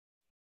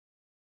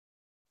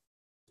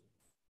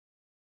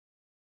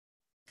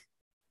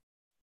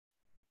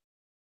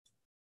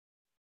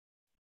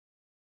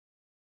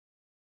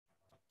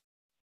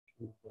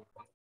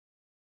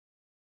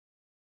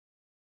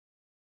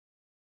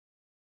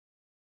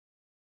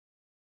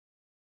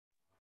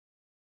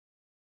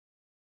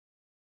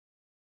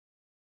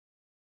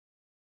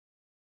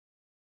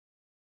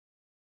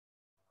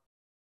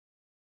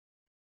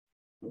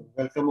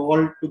Welcome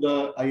all to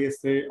the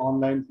ISA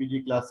online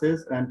PG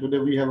classes. And today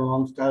we have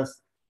amongst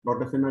us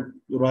Dr.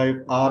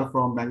 Chinnadurai R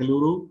from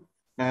Bengaluru.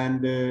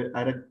 And I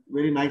had a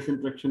very nice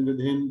interaction with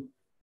him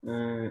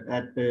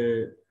at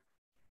a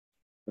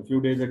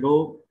few days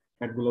ago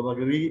at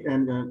Gulabagari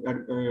and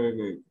at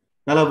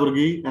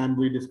Kalaburgi. And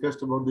we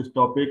discussed about this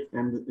topic.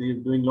 And he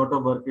is doing a lot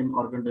of work in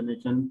organ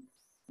donation.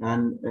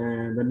 And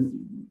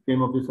then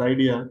came up this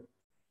idea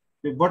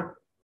what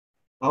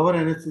our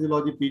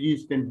anesthesiology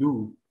PGs can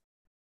do.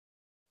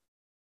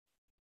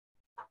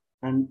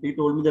 And he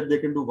told me that they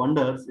can do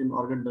wonders in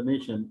organ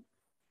donation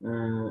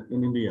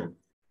in India.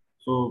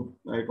 So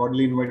I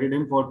cordially invited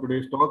him for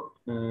today's talk.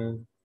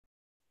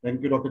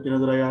 Thank you, Dr.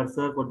 Chinnadurai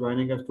sir, for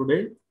joining us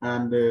today.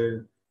 And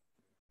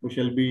we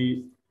shall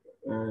be,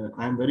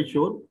 I am very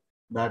sure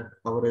that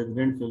our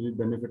residents will be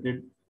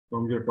benefited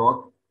from your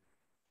talk.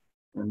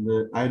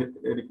 And I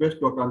request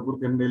Dr.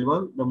 Ankur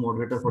Khandelwal, the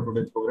moderator for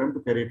today's program,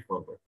 to carry it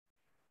forward.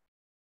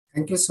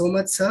 Thank you so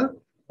much, sir.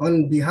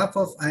 On behalf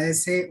of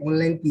ISA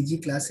online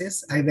PG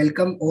classes, I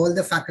welcome all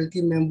the faculty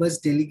members,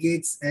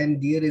 delegates, and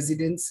dear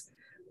residents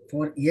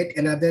for yet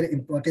another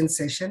important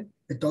session.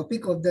 The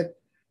topic of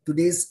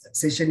today's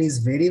session is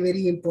very,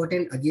 very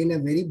important. Again, a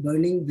very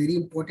burning, very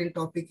important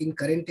topic in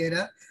current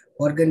era,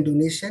 organ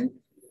donation.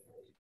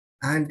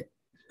 And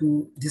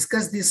to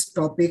discuss this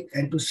topic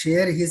and to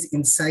share his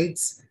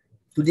insights,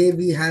 today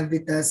we have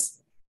with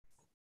us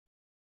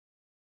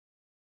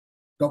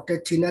Dr.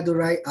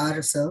 Chinnadurai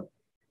R. Sir.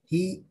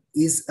 He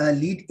is a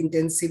lead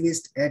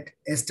intensivist at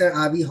Esther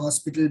RV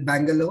Hospital,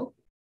 Bangalore.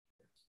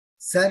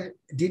 Sir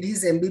did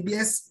his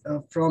MBBS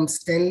from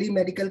Stanley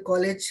Medical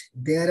College,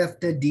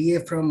 thereafter DA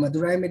from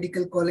Madurai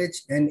Medical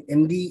College and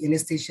MD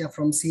Anesthesia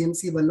from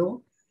CMC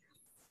Vellore.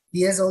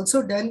 He has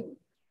also done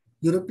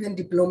European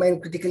Diploma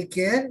in Critical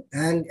Care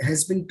and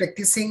has been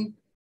practicing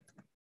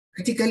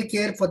critical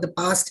care for the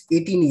past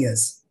 18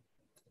 years.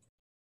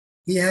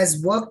 He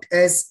has worked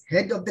as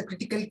head of the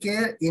critical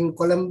care in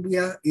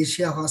Columbia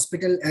Asia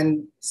Hospital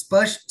and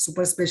Spurs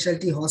Super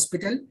Specialty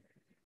Hospital,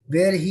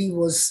 where he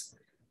was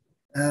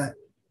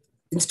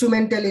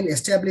instrumental in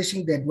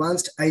establishing the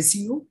advanced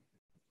ICU.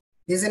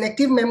 He is an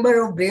active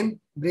member of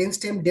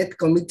Brainstem Death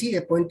Committee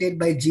appointed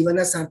by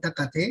Jivana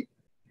Sarthakathe,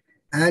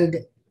 and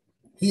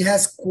he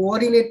has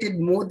coordinated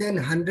more than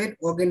 100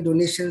 organ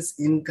donations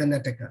in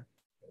Karnataka.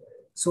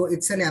 So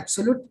it's an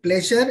absolute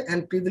pleasure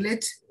and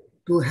privilege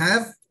to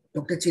have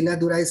Dr.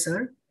 Chinnadurai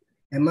sir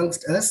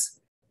amongst us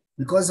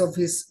because of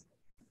his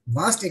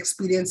vast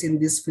experience in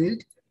this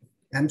field.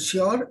 I'm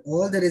sure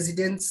all the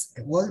residents,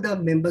 all the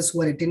members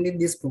who are attending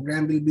this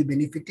program will be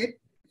benefited.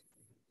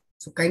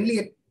 So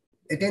kindly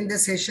attend the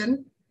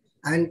session.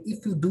 And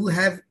if you do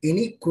have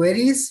any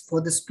queries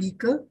for the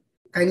speaker,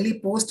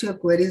 kindly post your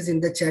queries in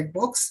the chat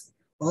box.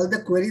 All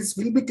the queries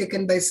will be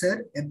taken by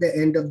sir at the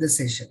end of the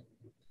session.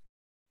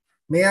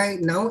 May I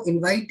now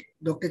invite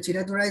Dr.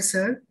 Chinnadurai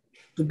sir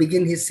to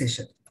begin his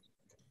session.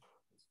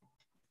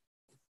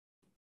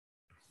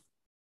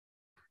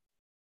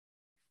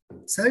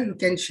 Sir, you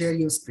can share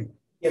your screen.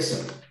 Yes,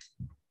 sir.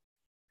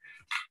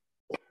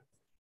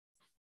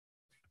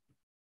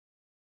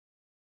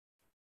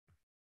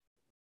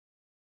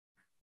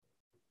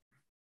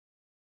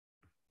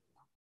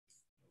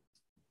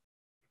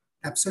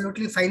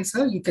 Absolutely fine,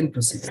 sir. You can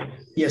proceed.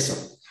 Yes,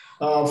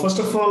 sir. First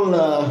of all,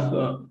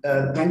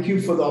 thank you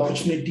for the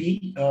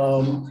opportunity.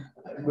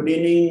 Good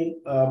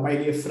evening, my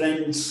dear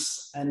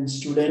friends and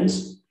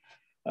students.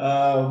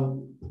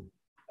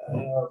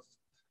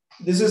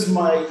 This is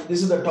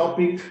the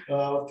topic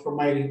from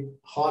my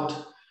heart,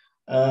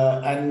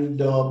 and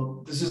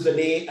this is the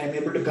day I'm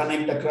able to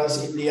connect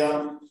across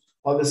India,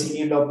 all the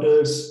senior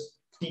doctors,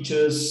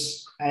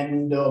 teachers,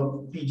 and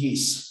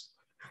PGs.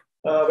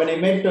 When I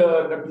met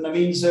Dr.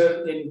 Naveen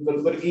sir in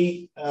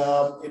Gulbargi,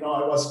 I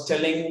was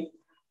telling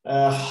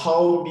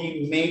how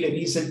we made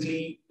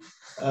recently,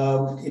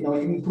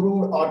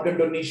 improved organ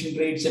donation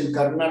rates in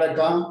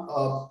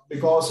Karnataka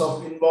because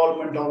of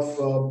involvement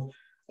of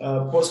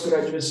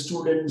postgraduate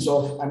students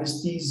of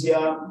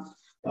anesthesia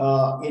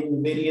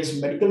in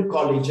various medical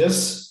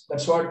colleges.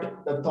 That's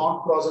what the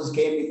thought process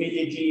came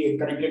immediately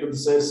connected with the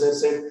sir. Sir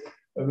said,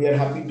 we are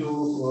happy to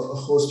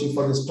host you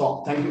for this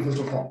talk. Thank you, first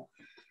of all.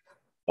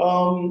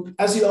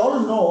 As you all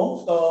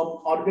know,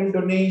 organ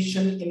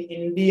donation in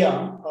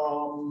India,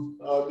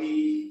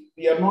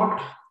 we are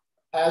not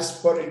as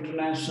per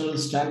international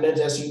standards.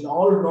 As you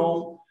all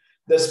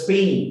know,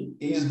 Spain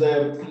is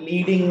the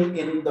leading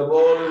in the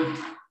world.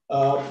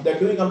 They're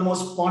doing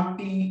almost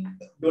 40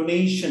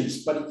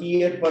 donations per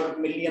year per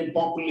million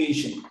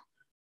population.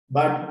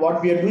 But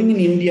what we are doing in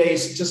India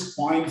is just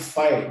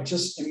 0.5.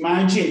 Just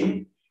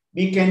imagine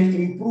we can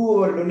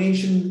improve our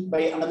donation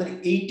by another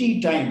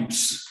 80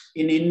 times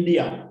in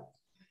India.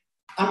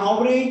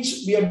 On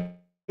average, we are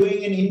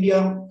doing in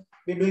India,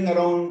 we're doing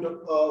around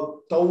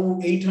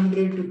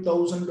 800 to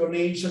 1,000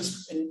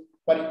 donations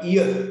per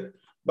year.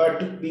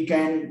 But we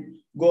can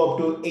go up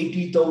to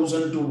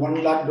 80,000 to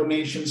 1 lakh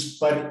donations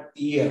per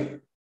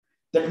year.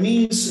 That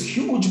means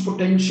huge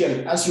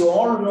potential. As you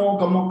all know,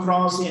 come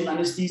across in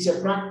anesthesia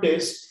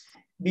practice,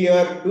 we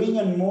are doing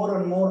a more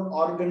and more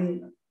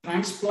organ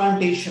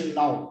transplantation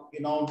now. We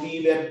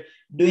were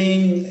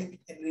doing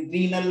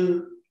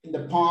renal in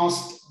the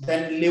past,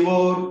 then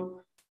liver.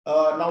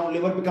 Now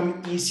liver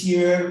become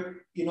easier.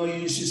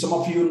 You see, some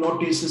of you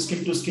notice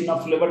skin to skin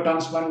of liver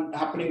transplant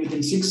happening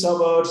within 6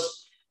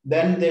 hours.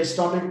 Then they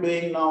started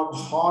doing now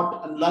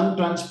heart and lung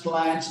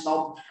transplants.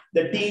 Now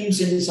the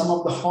teams in some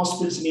of the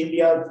hospitals in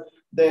India,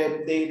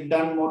 they've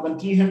done more than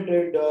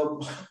 300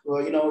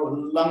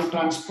 lung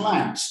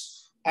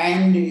transplants,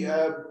 and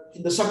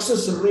the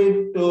success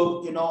rate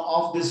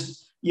of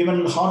this,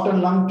 even heart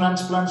and lung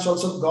transplants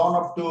also gone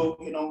up to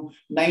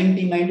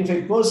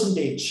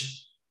 90-95%.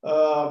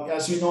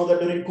 As you know,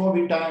 that during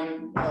COVID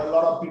time, a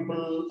lot of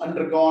people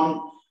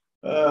undergone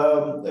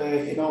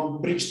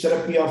bridge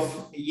therapy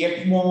of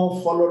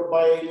ECMO followed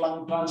by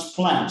lung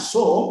transplant.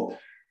 So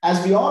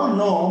as we all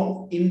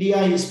know,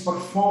 India is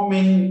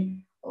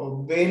performing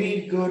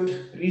very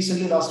good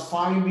recently, last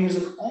 5 years,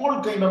 in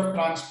all kind of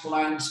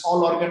transplants,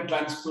 all organ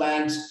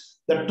transplants.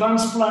 The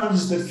transplant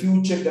is the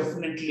future,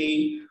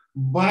 definitely.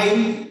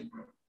 By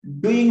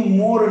doing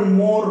more and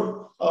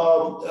more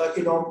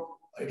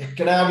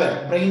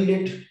cadaver, brain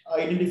dead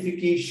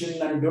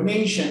identification and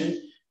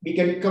donation, we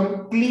can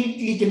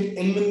completely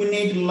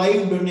eliminate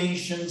live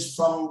donations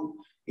from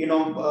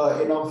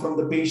from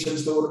the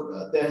patients who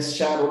they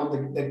share one of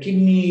the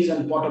kidneys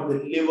and part of the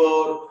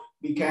liver.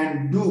 We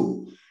can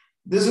do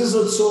this. Is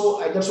also,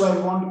 that's why I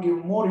want to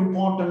give more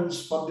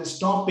importance for this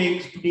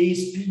topic.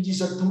 Today's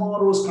PGs are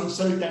tomorrow's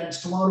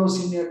consultants, tomorrow's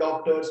senior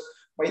doctors.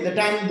 By the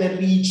time they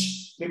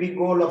reach maybe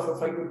goal of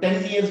 5 to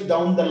 10 years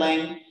down the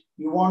line,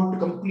 we want to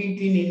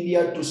completely in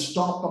India to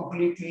stop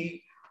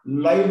completely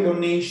live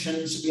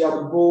donations. We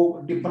are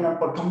go dependent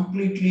for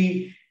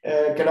completely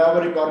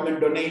cadaveric organ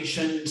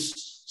donations,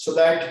 so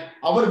that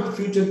our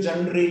future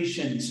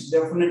generations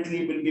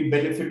definitely will be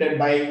benefited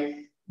by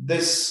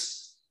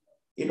this,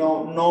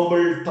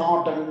 noble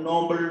thought and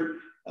noble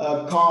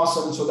cause,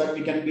 and so that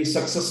we can be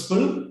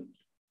successful.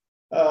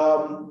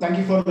 Thank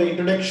you for the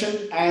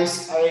introduction.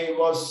 As I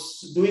was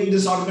doing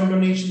this organ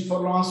donation for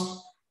last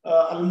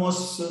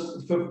almost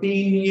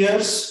 15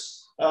 years,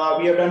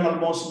 we have done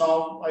almost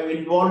now, I've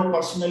involved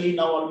personally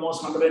now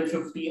almost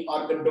 150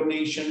 organ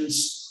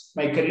donations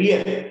my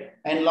career.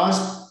 And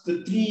last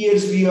 3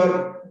 years, we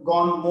are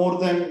gone more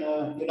than,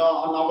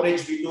 on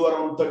average, we do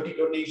around 30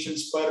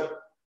 donations per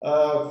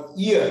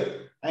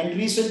year. And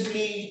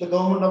recently, the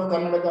government of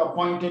Karnataka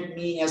appointed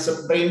me as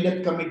a brain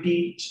death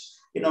committee,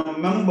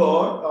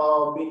 member.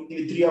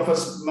 The 3 of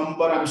us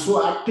member. I'm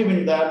so active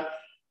in that.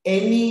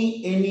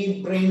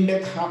 Any brain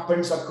death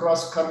happens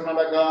across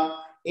Karnataka,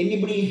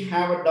 anybody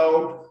have a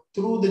doubt,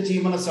 through the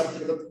Jivana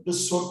certificate, the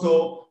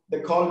SOTO,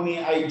 they call me,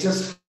 I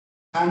just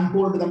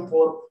handhold them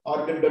for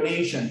organ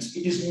donations.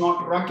 It is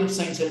not rocket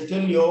science, I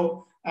tell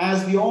you.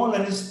 As we all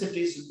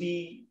anesthetists,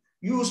 we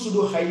used to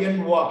do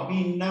high-end work.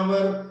 We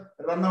never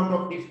run out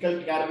of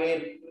difficult care,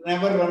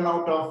 never run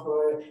out of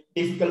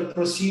difficult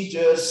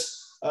procedures.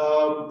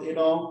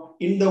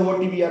 In the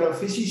OT, we are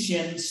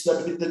physicians,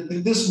 that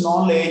with this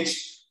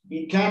knowledge,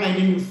 we can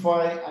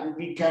identify and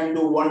we can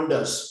do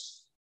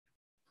wonders.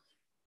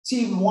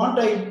 See, what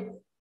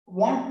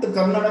the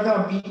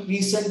Karnataka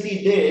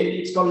recently did,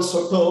 it's called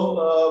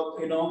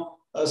SOTO,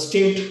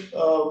 state,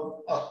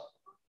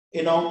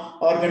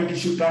 organ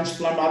tissue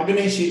transplant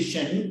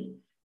organization.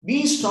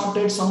 We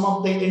started some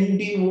of the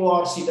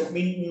NDORC, that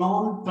means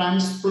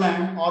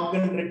non-transplant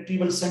organ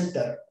retrieval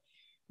center.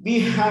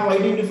 We have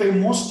identified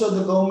most of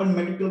the government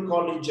medical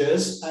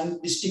colleges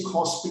and district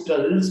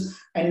hospitals,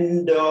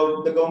 and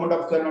the government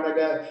of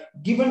Karnataka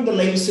given the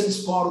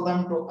license for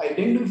them to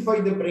identify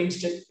the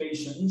brainstem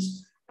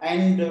patients,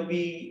 and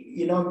we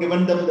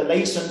given them the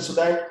license, so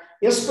that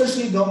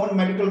especially government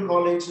medical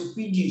college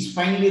PGs,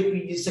 final year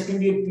PGs,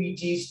 second year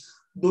PGs,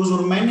 those who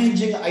are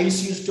managing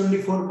ICUs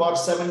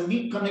 24/7,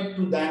 we connect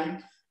to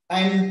them,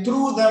 and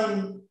through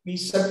them we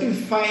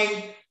certify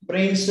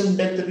brainstem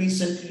death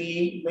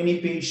recently, many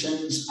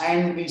patients,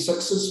 and we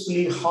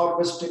successfully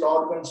harvested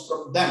organs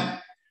from them.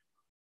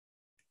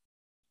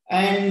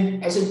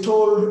 And as I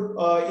told,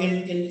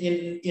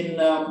 in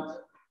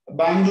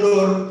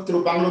Bangalore,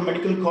 through Bangalore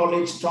Medical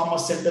College Trauma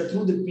Center,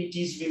 through the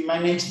PGs, we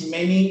managed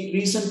many.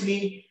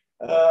 Recently,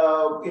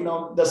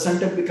 the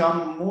center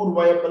become more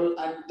viable,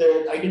 and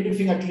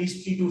identifying at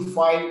least 3 to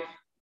 5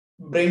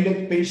 brain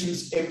death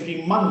patients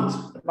every month.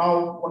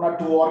 Now 1 or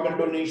 2 organ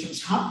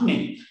donations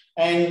happening.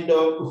 And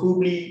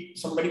Hubli,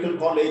 some medical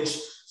college,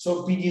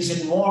 so PG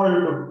is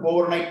involved.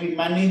 Overnight, we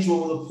manage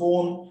over the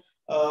phone.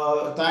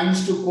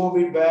 Thanks to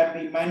COVID, where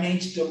we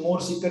managed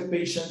more sicker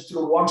patients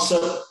through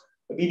WhatsApp,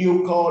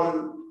 video call,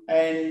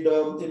 and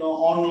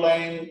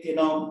online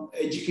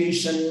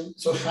education.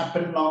 So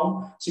happen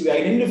now. So we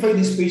identify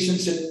these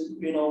patients in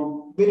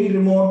very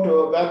remote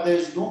where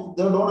they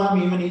don't have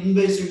even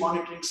invasive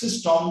monitoring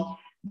system.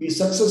 We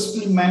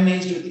successfully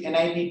managed with the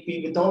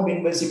NIDP without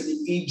invasive, with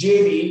the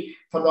EJV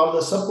for all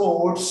the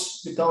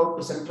supports without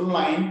the central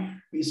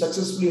line. We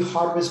successfully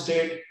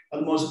harvested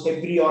almost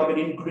every organ,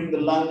 including the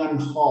lung and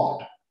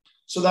heart.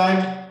 So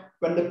that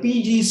when the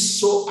PG is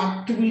so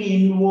actively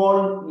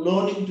involved,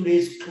 learning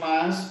today's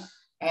class,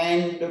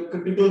 and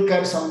critical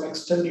care, some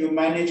extent you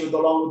manage with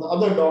along with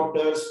other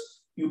doctors,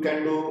 you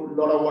can do a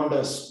lot of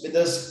wonders. With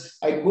this,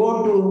 I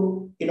go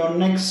to,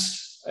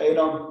 next,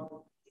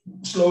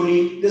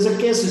 slowly, there's a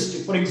case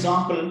history. For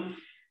example,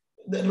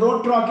 the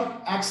road traffic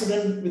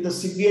accident with a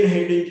severe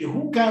head injury.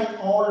 Who can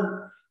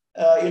all,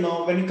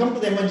 when you come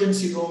to the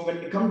emergency room,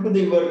 when you come to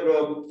the,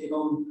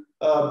 your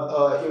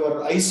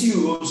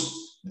ICUs,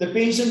 the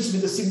patients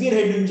with a severe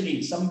head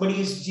injury,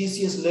 somebody is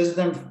GCS less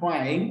than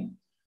 5,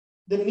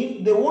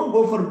 they won't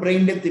go for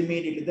brain death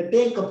immediately. They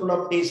take a couple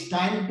of days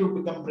time to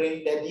become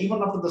brain death.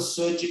 Even after the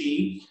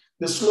surgery,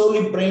 the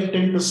slowly brain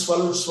tend to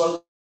swell,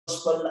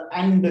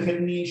 and the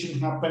herniation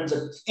happens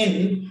at the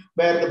end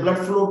where the blood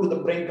flow to the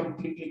brain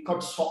completely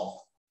cuts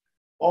off.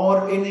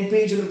 Or in a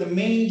patient with a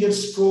major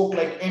stroke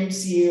like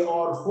MCA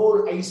or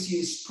whole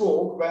ICA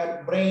stroke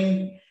where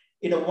brain,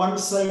 one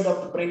side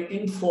of the brain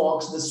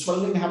infarcts, the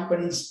swelling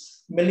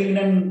happens,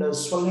 malignant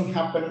swelling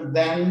happens,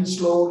 then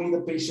slowly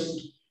the patient,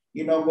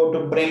 go to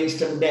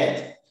brainstem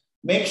death.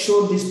 Make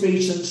sure these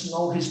patients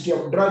know history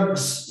of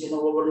drugs,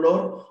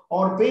 overload,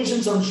 or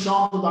patients on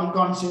shock with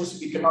unconscious,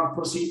 we cannot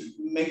proceed.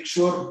 Make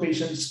sure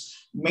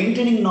patients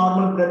maintaining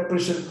normal blood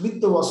pressure with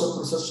the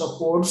vasopressor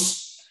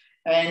supports,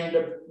 and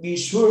we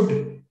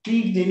should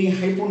treat any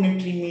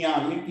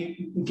hyponatremia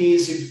in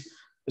case if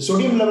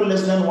sodium level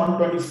less than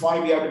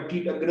 125, you have to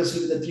treat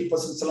aggressively with a 3%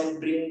 saline,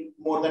 bring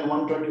more than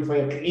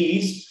 125 at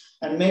least,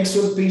 and make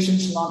sure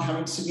patients not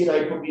having severe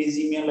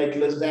hypoglycemia like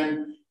less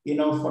than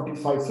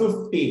 45,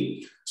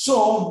 50.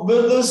 So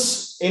with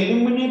this,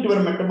 eliminate your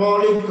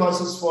metabolic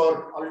causes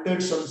for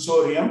altered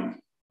sensorium.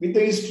 With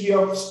the history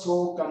of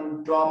stroke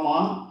and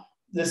trauma,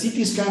 the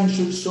CT scan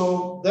should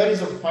show, there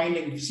is a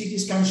finding, CT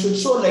scan should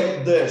show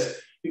like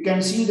this. You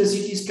can see the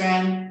CT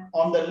scan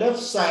on the left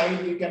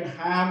side, you can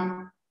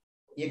have,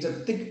 it's a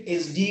thick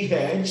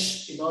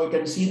SDH, you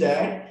can see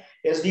that,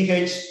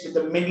 SDH with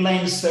the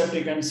midline set,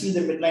 you can see the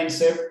midline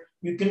set.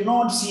 You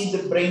cannot see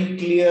the brain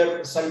clear,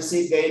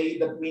 Salsay-Gary,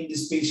 that means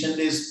this patient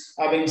is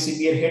having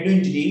severe head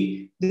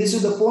injury. This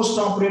is the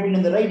post-operative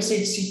in the right side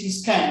CT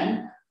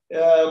scan.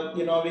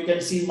 We can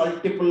see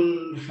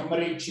multiple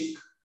hemorrhagic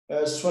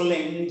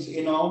swellings,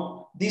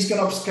 These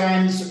kind of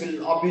scans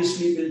will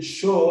obviously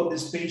show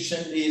this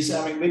patient is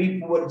having very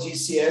poor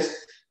GCS.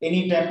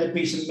 Anytime the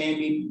patient may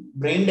be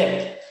brain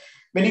dead.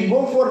 When you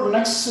go for the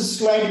next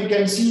slide, you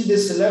can see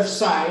this left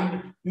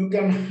side, you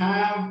can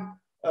have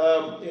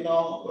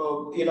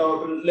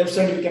left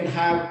side, you can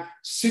have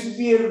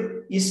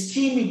severe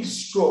ischemic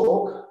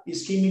stroke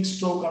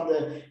on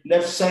the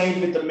left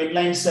side with the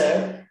midline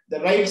set. The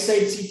right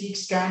side CT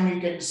scan, you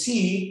can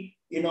see,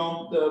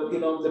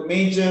 the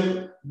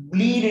major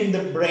bleed in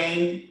the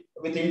brain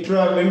with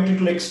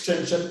intraventricular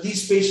extension.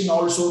 These patients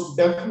also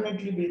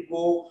definitely will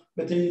go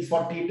within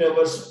 48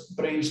 hours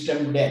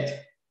brainstem death.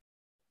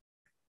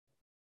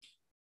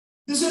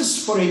 This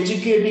is for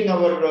educating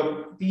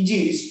our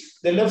PGs.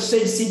 The left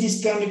side CT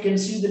scan, you can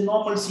see the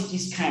normal CT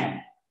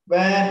scan,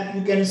 where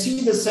you can see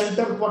the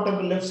center part of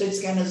the left side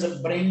scan as a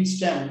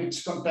brainstem,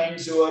 which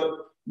contains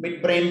your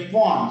midbrain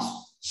pons,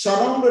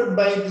 surrounded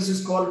by, this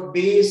is called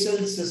basal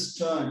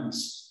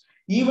cisterns.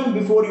 Even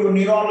before your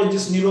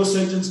neurologist,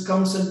 neurosurgeons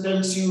comes and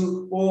tells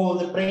you, oh,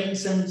 the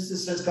brainstem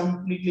cisterns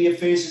completely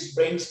effaces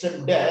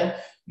brainstem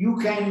death, you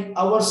can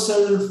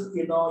ourselves,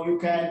 you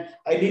can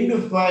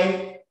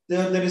identify.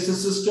 There is a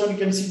cistern, you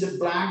can see the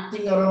black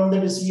thing around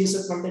that is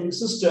ESF containing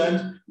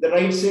cistern. The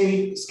right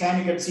side scan,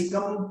 you can see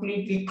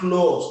completely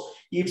closed.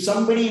 If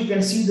somebody, you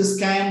can see the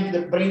scan,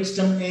 the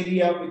brainstem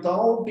area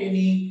without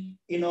any,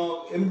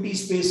 empty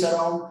space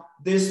around,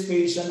 this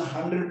patient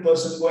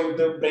 100% going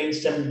to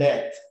brainstem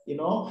death.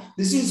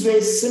 This is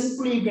where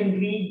simply you can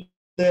read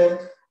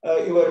the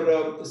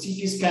your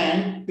CT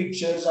scan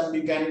pictures and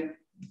you can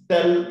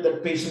tell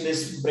that patient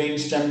is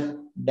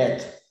brainstem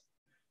death.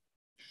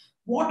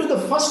 What are the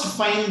first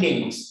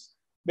findings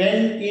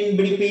when in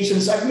many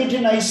patients admitted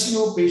in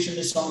ICU, patient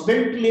is on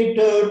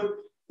ventilator,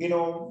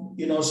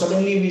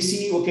 suddenly we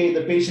see, okay,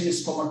 the patient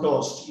is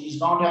comatose. He's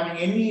not having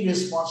any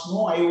response,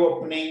 no eye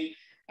opening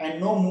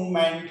and no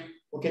movement.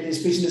 Okay,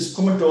 this patient is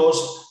comatose.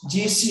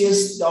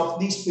 GCS of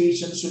these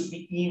patients should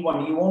be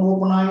E1. He won't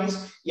open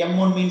eyes.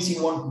 M1 means he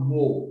won't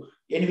move.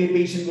 Anyway,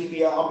 patient will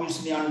be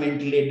obviously on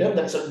ventilator.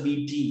 That's a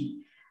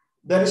BT.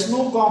 There is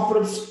no cough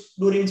reflex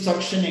during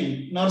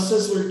suctioning.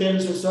 Nurses will tell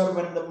you, sir,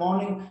 when in the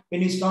morning,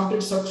 when you started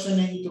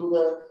suctioning through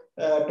the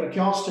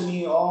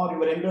tracheostomy or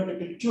your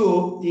endotracheal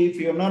tube, if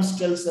your nurse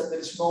tells that there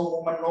is no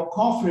movement, no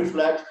cough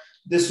reflex,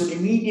 this would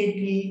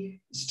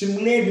immediately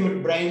stimulate your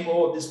brain.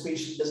 Oh, this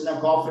patient doesn't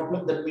have cough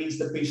reflex. That means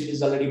the patient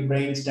is already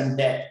brainstem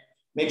dead.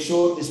 Make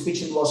sure this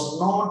patient was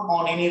not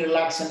on any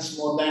relaxants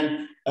more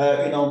than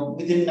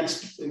within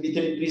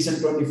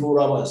recent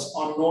 24 hours,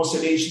 on no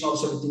sedation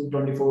also within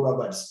 24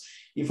 hours.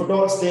 If at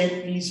all there,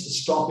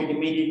 please stop it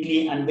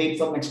immediately and wait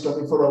for next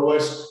 24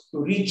 hours to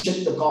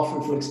recheck the cough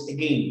reflex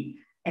again.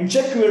 And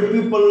check your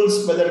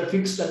pupils whether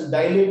fixed and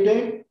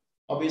dilated.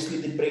 Obviously,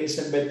 the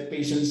brainstem death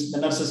patients,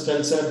 the nurses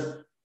tells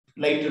her,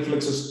 light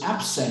reflex is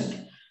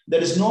absent.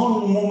 There is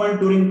no movement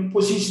during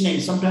positioning.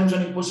 Sometimes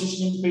when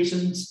positioning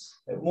patients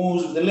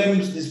moves the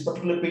limbs, this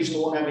particular patient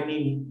won't have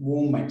any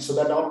movement. So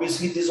that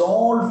obviously this is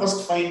all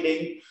first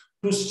finding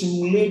to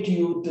stimulate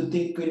you to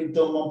think in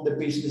terms of the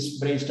patient's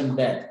brainstem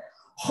death.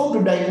 How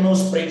to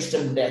diagnose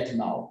brainstem death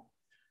now?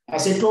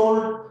 As I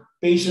told,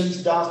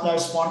 patients does have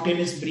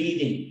spontaneous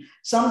breathing.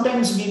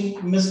 Sometimes we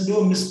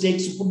do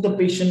mistakes to put the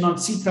patient on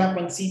CPAP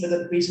and see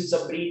whether the patients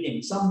are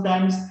breathing.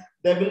 Sometimes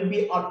there will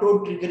be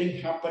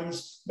auto-triggering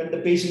happens when the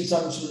patient's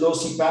on low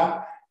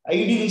CPAP.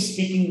 Ideally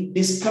speaking,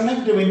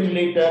 disconnect the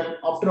ventilator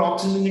after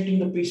oxygenating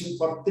the patient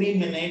for 3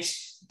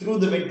 minutes through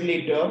the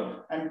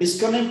ventilator and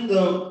disconnect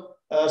the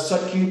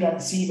circuit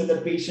and see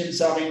whether patients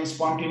are in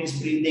spontaneous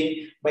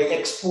breathing by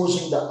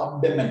exposing the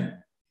abdomen.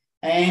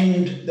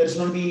 And there's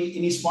not be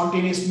any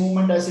spontaneous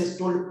movement, as I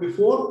told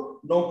before,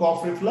 no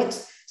cough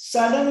reflex.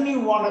 Suddenly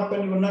what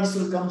happens, your nurse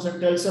will come and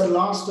tells her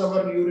last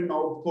hour urine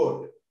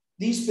output.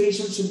 These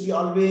patients should be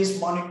always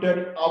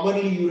monitored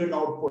hourly urine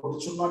output.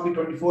 It should not be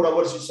 24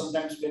 hours.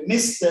 Sometimes we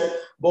miss the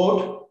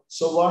boat.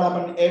 So what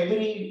happens,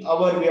 every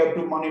hour we have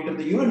to monitor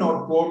the urine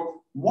output.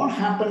 What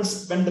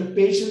happens when the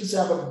patients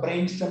have a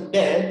brainstem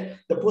death,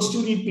 the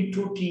posterior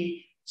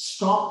pituitary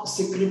stop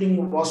secreting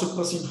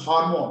vasopressin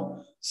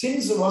hormone.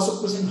 Since the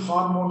vasopressin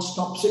hormone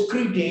stops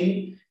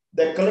secreting,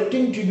 the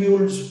collecting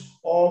tubules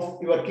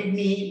of your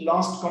kidney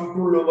lost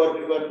control over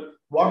your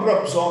water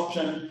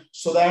absorption,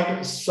 so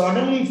that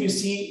suddenly if you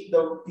see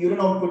the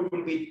urine output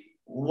will be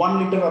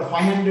 1 liter or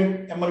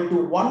 500 ml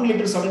to 1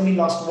 liter suddenly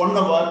last 1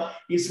 hour,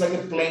 it's like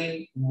a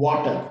plain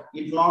water.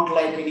 It's not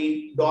like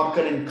any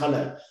darker in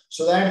color.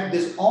 So that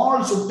this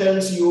also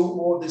tells you,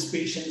 oh, this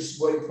patient is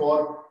going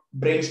for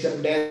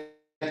brainstem death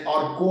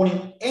or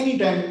coning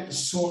anytime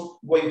soon,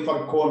 going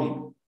for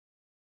coning.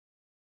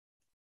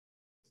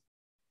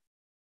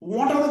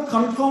 What are the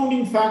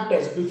confounding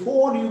factors?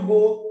 Before you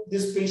go,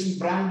 this patient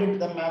branded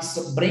them as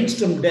a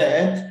brainstem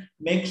death,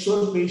 make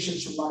sure the patient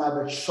should not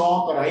have a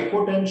shock or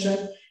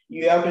hypotension.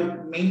 You have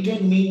to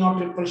maintain mean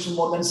arterial pressure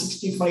more than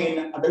 65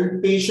 in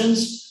adult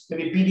patients,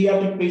 maybe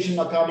pediatric patient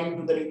according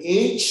to their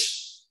age,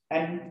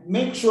 and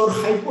make sure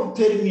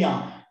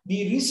hypothermia.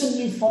 We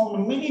recently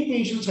found many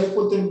patients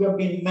hypothermia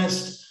being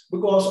missed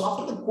because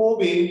after the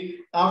COVID,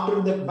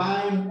 after the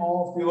ban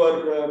of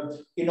your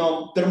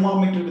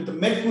thermometer with the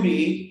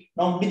mercury,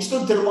 now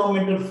digital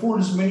thermometer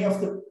fools many of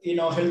the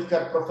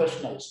healthcare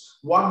professionals.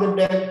 What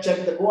they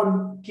check, they go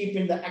and keep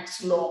in the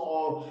Axlo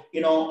or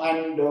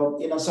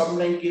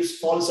something gives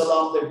false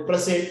alarm, they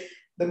press it,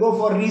 they go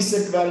for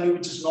reset value,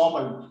 which is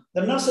normal.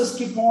 The nurses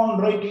keep on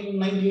writing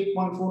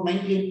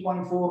 98.4,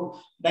 98.4,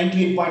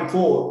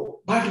 98.4.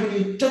 But when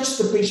you touch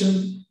the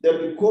patient,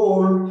 they'll be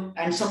cold,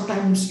 and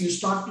sometimes you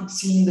start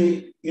seeing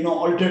the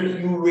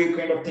altered UV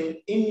kind of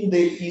thing in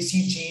the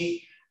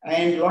ECG,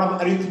 and a lot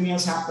of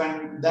arrhythmias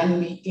happen. Then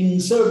we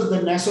insert the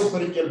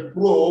nasopharyngeal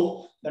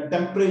probe, the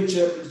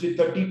temperature is 30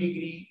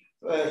 degree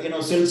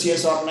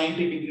Celsius or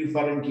 90 degree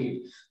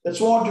Fahrenheit. That's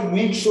what to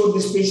make sure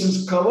this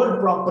patient's covered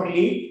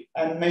properly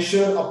and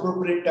measure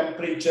appropriate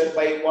temperature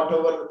by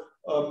whatever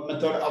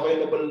method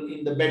available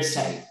in the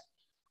bedside.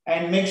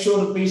 And make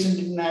sure the patient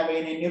didn't have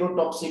any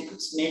neurotoxic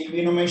snake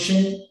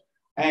venomation.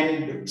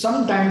 And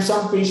sometimes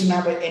some patients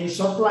have an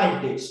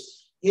encephalitis.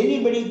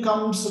 Anybody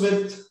comes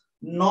with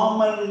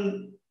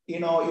normal,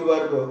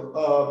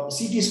 your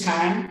CT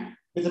scan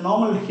with a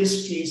normal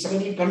history,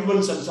 suddenly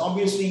convulsions.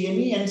 Obviously,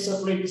 any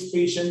encephalitis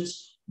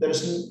patients, there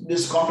is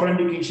this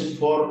contraindication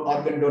for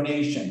organ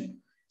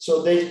donation.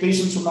 So these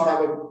patients should not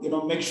have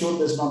make sure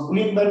there's not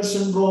Guillain-Barré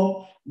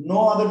syndrome,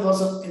 no other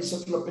cause of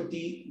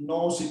encephalopathy,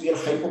 no severe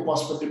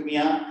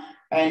hypophosphatemia,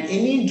 and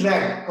any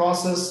drug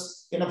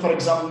causes, for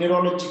example,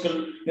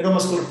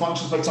 neuromuscular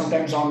function, but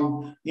sometimes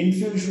on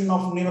infusion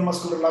of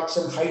neuromuscular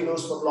relaxant high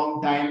dose for a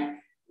long time.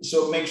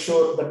 So make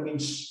sure that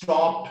means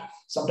stopped.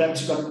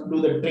 Sometimes you can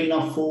do the train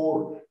of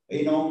 4,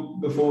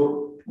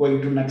 before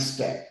going to next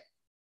step.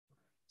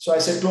 So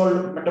as I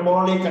told,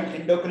 metabolic and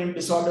endocrine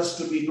disorders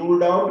to be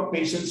ruled out.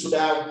 Patients should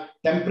have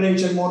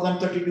temperature more than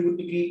 32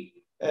 degree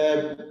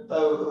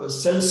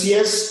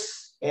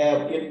Celsius.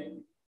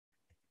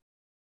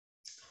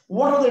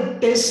 What are the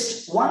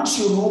tests once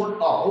you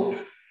rule out?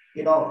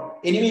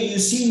 Anyway, you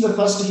see in the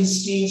first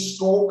history,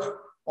 stroke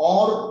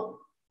or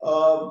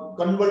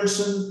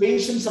convulsion.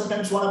 Patients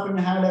sometimes what happened,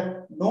 had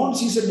a known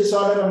seizure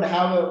disorder and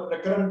have a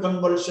recurrent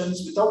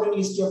convulsions without any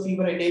history of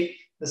fever, headache,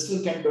 they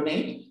still can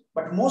donate.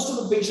 But most of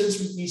the patients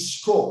will be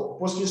stroke,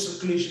 posterior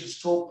circulation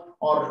stroke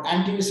or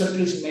anterior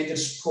circulation major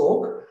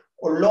stroke,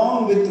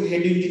 along with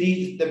head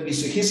injury, there will be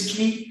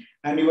history,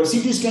 and your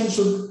CT scan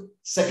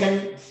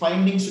second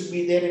findings should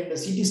be there in the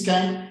CT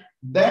scan.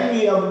 Then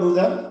we have to do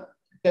the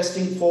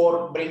testing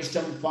for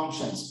brainstem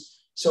functions.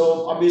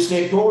 So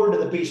obviously I told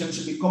the patient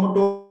should be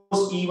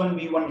comatose, even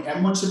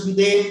V1M1 should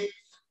be there,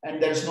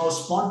 and there's no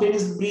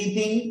spontaneous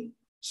breathing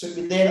should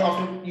be there.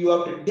 After you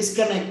have to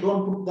disconnect,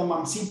 don't put them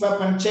on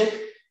CPAP and check.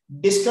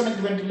 Disconnect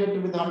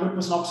ventilator with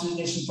 100%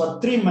 oxygenation for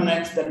 3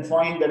 minutes, then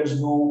find there is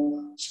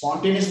no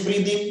spontaneous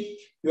breathing.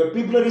 Your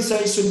pupillary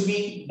size should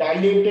be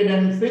dilated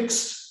and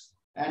fixed.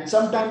 And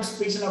sometimes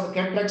patient have a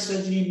cataract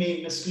surgery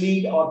may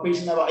mislead, or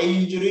patient have eye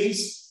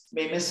injuries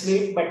may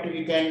mislead, but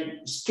you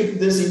can skip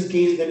this in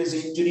case there is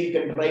injury. You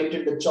can write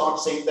in the chart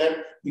saying that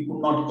we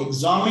could not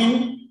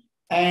examine,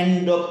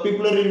 and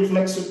pupillary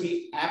reflex will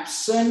be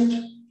absent.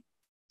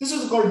 This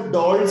is called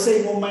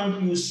Dolce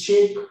movement. You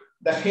shake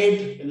the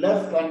head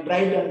left and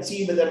right and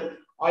see whether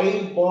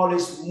eyeball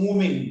is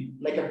moving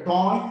like a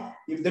toy.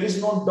 If there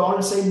is no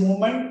Dolce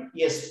movement,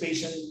 yes,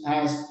 patient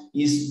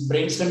is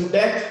brainstem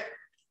death.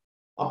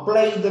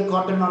 Apply the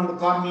cotton on the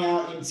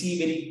cornea and see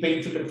very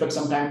painful reflex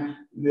sometimes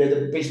where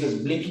the patient is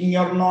blinking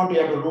or not.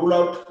 You have to rule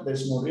out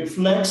there's no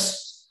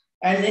reflex.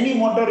 And any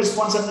motor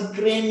response on the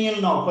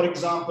cranial now, for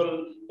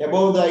example,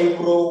 above the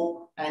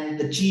eyebrow and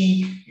the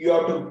cheek, you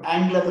have to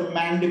angle the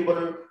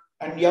mandible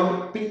and you have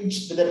to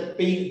pinch whether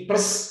pain,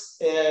 press,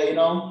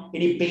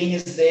 any pain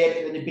is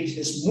there when the patient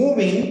is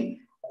moving.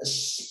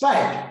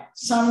 But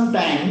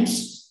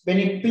sometimes when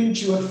you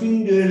pinch your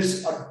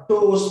fingers or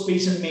toes,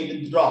 patient may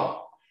withdraw.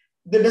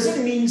 That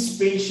doesn't mean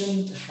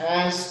patient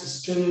has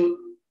still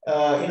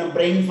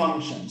brain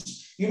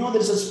functions.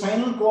 There's a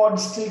spinal cord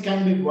still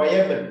can be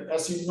viable.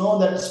 As you know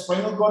that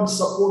spinal cord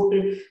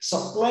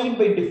supplied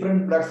by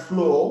different blood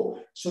flow,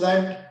 so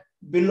that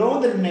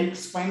below the neck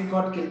spinal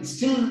cord can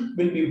still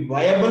will be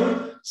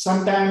viable.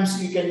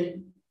 Sometimes you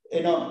can,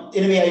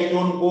 anyway, I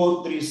don't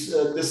go through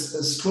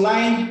this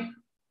slide.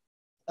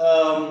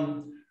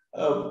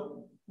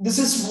 This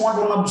is one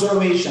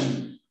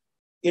observation.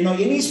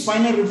 Any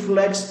spinal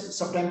reflex,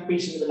 sometimes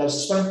patient will have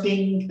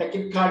sweating,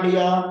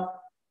 tachycardia.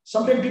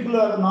 Sometimes people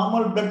have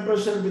normal blood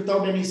pressure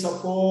without any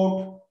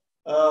support.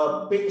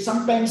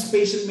 Sometimes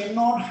patient may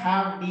not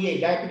have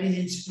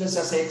diabetes insipidus,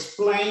 as I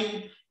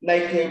explained,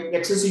 like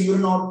excessive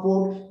urine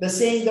output. They're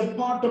saying that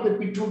part of the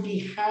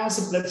pituitary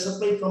has a blood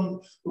supply from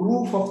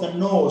roof of the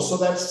nose, so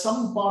that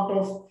some part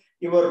of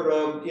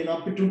your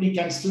pituitary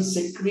can still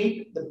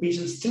secrete. The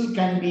patient still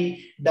can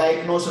be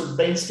diagnosed with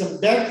brainstem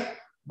death.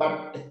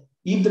 But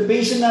if the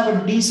patient have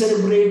a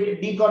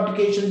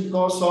decortication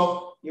because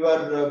of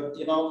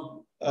your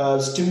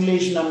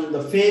stimulation on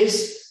the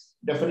face,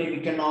 definitely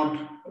we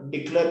cannot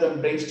declare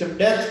them brainstem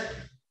death.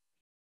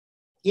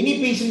 Any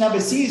patient have a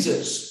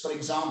seizures, for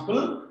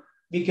example,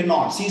 we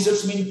cannot.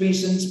 Seizures mean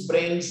patient's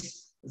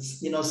brains,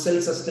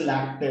 cells are still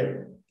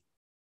active.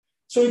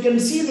 So you can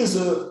see this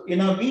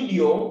in a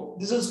video.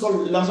 This is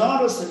called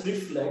Lazarus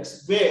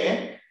reflex,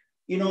 where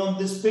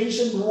this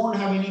patient won't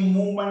have any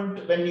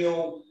movement when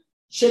you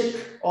check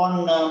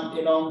on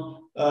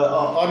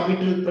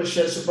orbital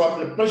pressure,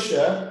 supraorbital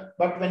pressure,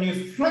 but when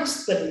you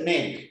flex the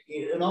neck,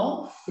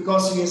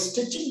 because you are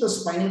stitching the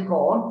spinal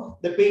cord,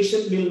 the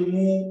patient will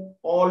move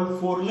all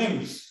four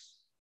limbs.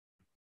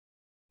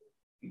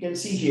 You can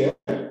see here.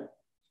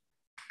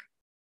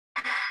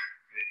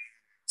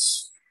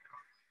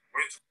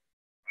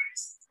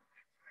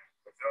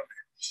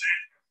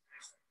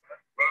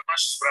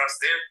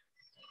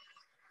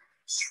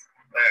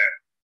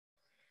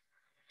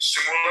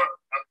 Estimula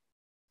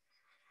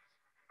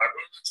a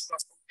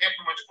articulação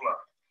temporomandibular,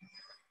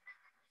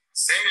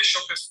 sem mexer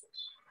o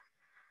pescoço.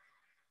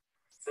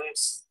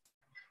 Força.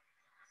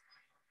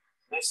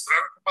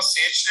 Mostrando que o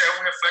paciente é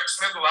um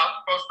reflexo medular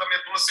por causa da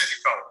medula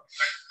cervical.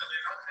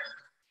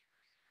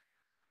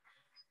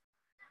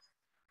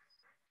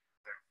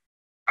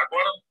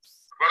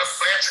 Agora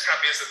flete a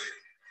cabeça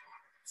dele.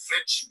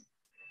 Fletinho.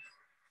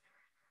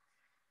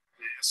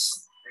 Isso,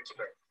 muito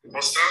bem.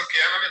 Mostrando que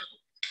é na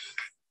medula.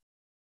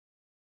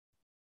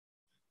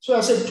 So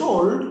as I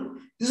told,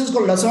 this is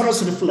called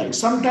Lazarus reflex.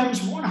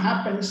 Sometimes what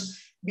happens,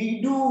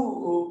 we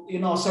do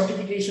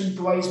certification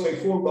twice by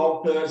 4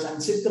 doctors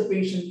and set the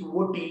patient to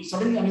OT.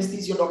 Suddenly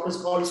anesthesia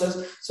doctors calls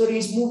us, sir,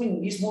 he's moving,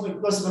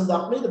 because when they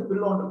apply the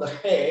pillow onto the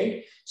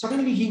head,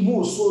 suddenly he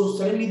moves. So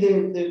suddenly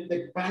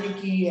they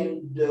panicky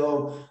and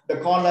they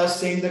call us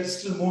saying that it's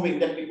still moving.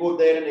 Then we go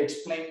there and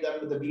explain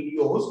them with the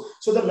videos.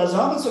 So the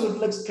Lazarus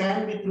reflex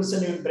can be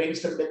present in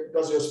brainstem death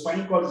because your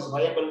spinal cord is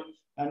viable.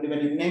 And when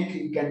in neck,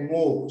 you can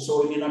move.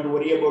 So you don't have to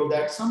worry about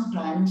that.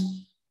 Sometimes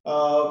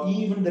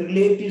even the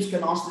relatives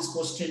can ask these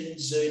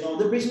questions.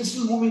 The patient is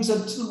still moving,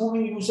 sir, still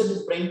moving. You said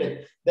it's brain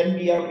dead. Then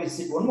we have to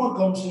sit one more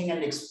counseling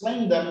and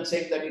explain them,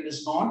 saying that it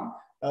is not,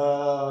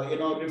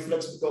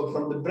 reflex because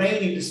from the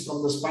brain, it is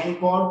from the spinal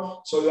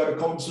cord. So you have to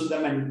counsel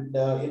them and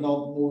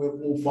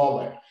move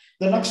forward.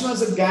 The next one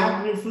is a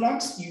gag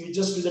reflex. You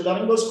just do the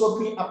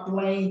laryngoscopy,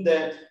 applying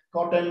the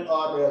cotton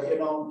or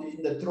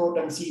in the throat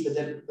and see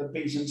whether the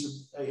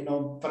patient's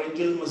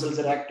pharyngeal muscles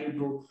are active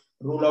to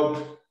rule out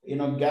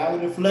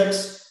gag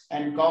reflex.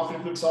 And cough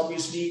reflex,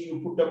 obviously you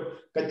put a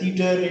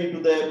catheter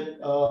into the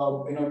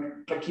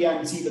trachea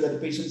and see whether the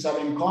patient's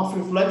having cough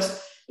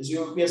reflex.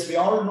 Yes, we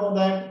all know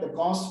that the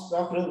cough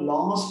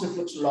last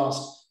reflex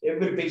lost.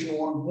 Every patient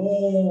won't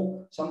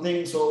move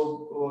something,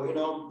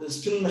 so they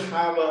still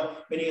have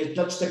when you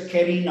touch the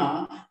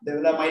carina, they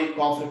will have mild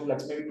cough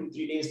reflex. Maybe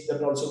 2-3 days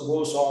that also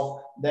goes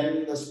off.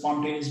 Then the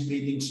spontaneous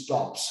breathing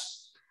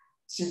stops.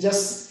 So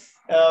just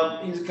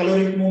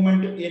caloric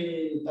movement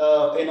in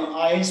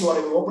eyes, or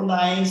if you open the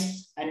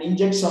eyes and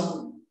inject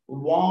some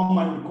warm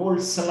and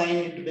cold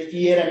saline into the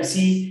ear and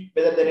see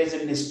whether there is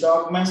any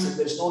nystagmus. If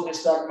there is no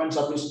nystagmus,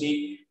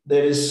 obviously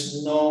there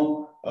is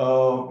no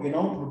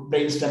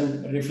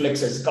brainstem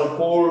reflexes. It's called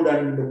cold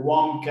and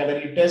warm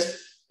calorie test.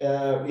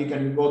 You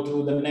can go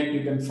through the net,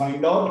 you can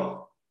find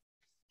out.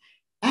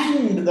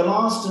 And the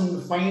last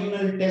and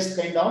final test,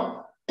 kind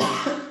of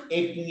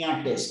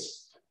apnea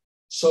test.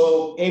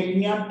 So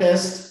apnea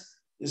test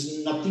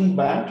is nothing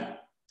but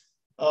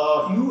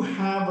you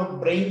have a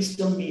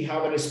brainstem, we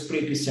have a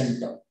respiratory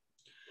center.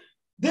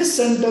 This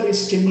center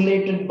is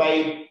stimulated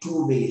by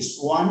two ways.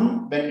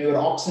 One, when your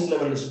oxygen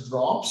level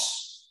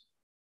drops,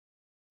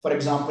 for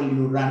example,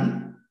 you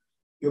run,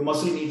 your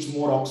muscle needs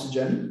more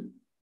oxygen,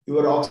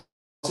 your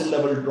oxygen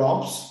level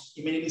drops,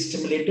 immediately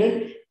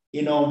stimulated,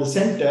 the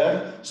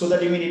center, so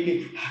that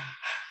immediately,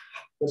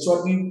 that's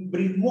what we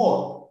breathe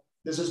more.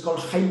 This is called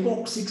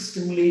hypoxic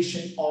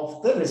stimulation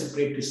of the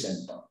respiratory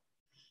center.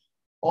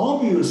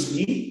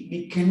 Obviously,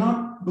 we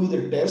cannot do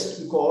the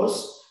test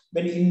because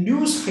when you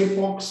induce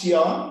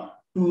hypoxia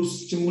to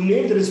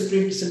stimulate the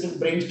respiratory center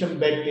brainstem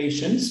bed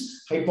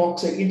patients,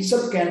 hypoxia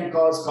itself can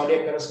cause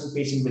cardiac arrest and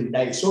patient will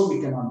die. So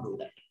we cannot do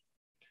that.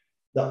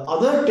 The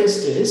other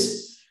test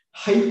is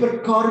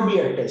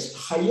hypercarbia test.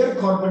 Higher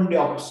carbon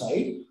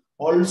dioxide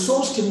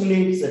also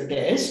stimulates the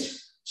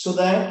test so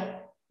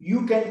that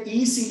you can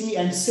easily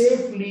and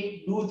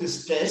safely do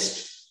this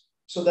test,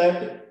 so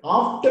that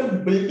after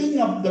building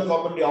up the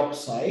carbon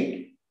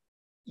dioxide,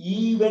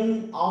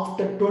 even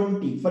after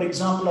 20, for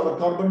example, our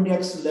carbon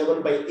dioxide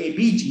level by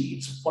ABG,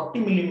 it's 40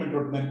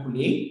 millimeter of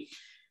mercury.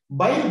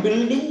 By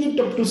building it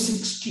up to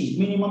 60,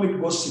 minimum it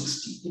goes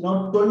 60.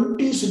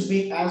 20 should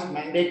be as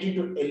mandatory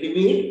to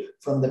elevate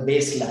from the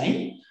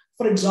baseline.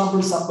 For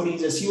example, somebody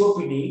is a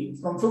COPD,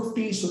 from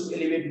 50 should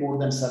elevate more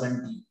than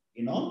 70,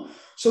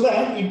 so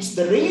that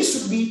the raise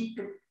should be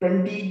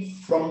 20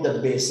 from the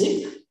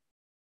basic,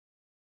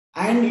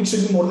 and it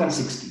should be more than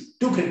 60.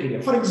 Two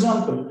criteria. For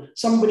example,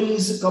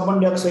 somebody's carbon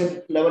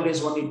dioxide level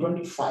is only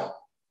 25.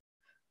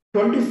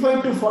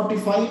 25 to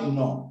 45,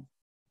 no.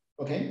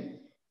 Okay.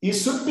 It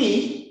should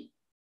be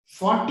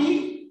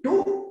 40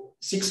 to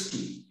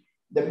 60.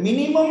 The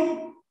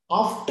minimum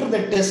after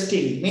the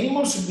testing,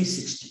 minimum should be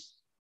 60.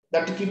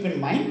 That to keep in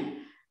mind.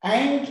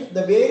 And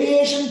the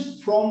variation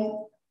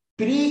from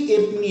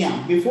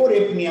pre-apnea, before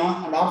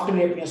apnea, and after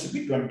apnea should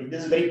be 20.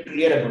 This is very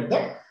clear about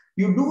that.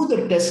 You do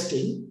the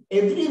testing.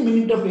 Every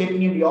minute of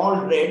apnea, we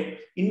all read,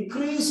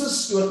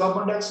 increases your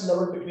carbon dioxide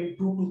level between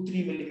 2 to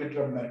 3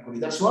 millimeter of mercury.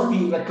 That's what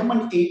we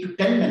recommend, 8 to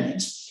 10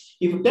 minutes.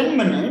 If 10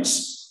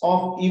 minutes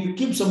if you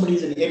keep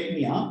somebody in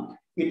apnea,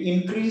 it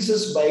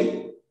increases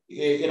by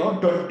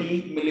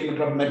 20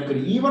 millimeter of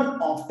mercury. Even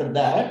after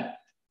that,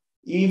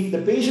 if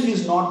the patient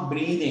is not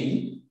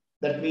breathing,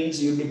 that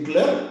means you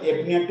declare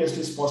apnea test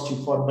is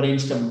positive for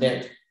brainstem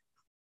death.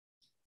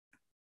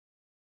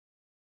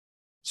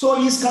 So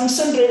is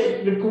consent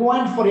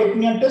required for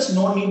apnea test?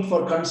 No need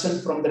for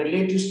consent from the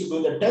relatives to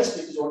do the test.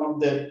 It is one of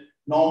the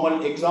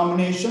normal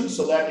examinations,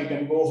 so that you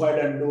can go ahead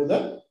and do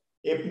the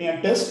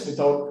apnea test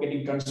without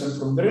getting consent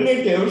from the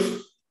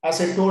relatives.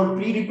 As I told,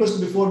 pre-request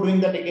before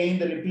doing that, again,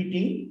 the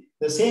repeating,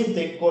 the same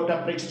thing, core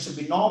temperature should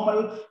be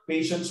normal,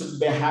 patient should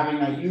be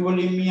having a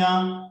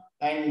euvolemia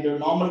and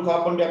normal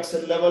carbon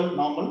dioxide level,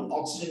 normal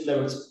oxygen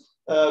levels.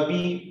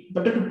 We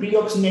better to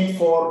pre-oxygenate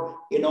for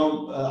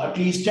at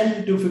least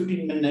 10 to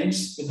 15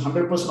 minutes with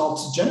 100%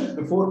 oxygen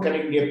before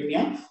carrying the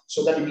apnea,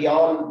 so that we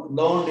all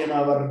learned in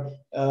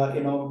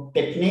our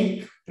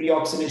technique.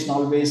 Pre-oxygenation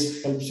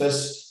always helps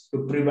us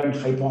to prevent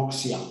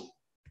hypoxia.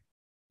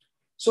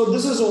 So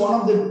this is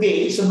one of the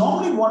ways. So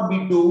normally what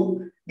we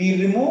do,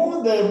 we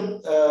remove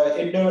the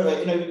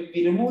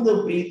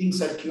breathing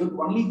circuit,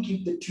 only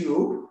keep the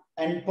tube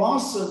and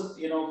pass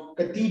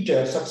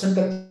catheter, suction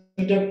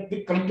catheter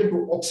connected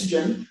to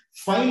oxygen,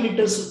 5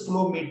 liters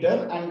flow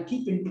meter, and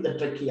keep into the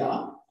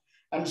trachea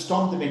and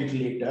stop the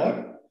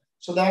ventilator,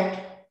 so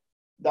that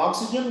the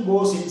oxygen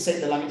goes inside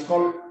the lung. It's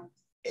called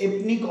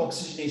apneic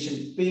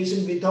oxygenation.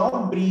 Patient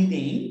without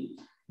breathing,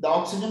 the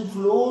oxygen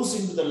flows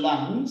into the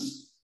lungs.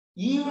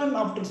 Even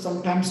after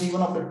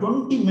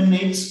 20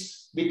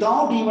 minutes,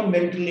 without even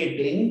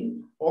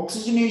ventilating,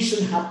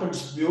 oxygenation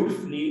happens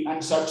beautifully,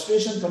 and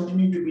saturation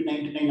continue to be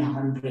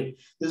 99-100.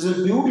 This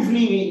is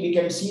beautifully, we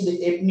can see the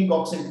apneic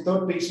oxygen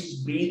without patients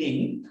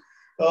breathing.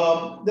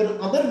 The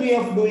other way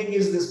of doing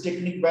is this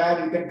technique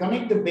where you can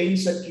connect the vein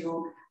circuit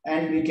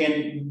and we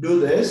can do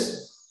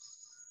this.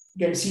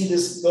 You can see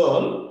this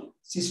girl,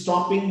 she's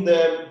stopping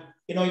the,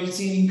 you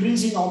see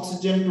increasing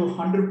oxygen to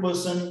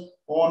 100%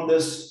 on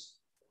this,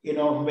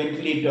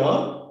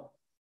 ventilator.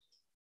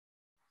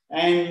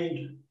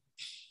 And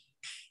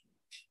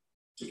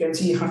you can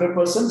see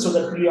 100%, so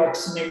that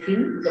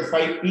pre-oxygenating with the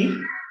 5P.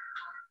 You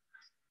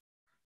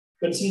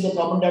can see the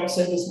carbon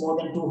dioxide is more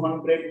than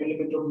 200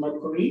 millimeter of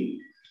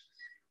mercury.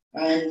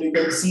 And you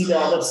can see the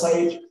other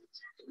side.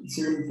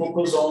 So you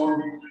focus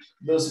on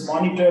this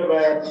monitor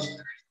where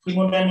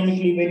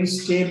hemodynamically very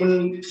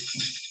stable.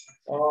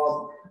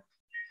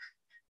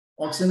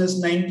 Oxygen is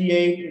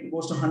 98, it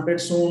goes to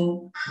 100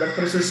 soon. Blood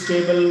pressure is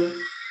stable.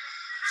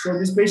 So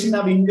this patient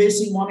have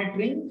invasive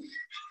monitoring.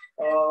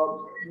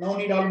 No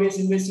need always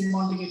invasive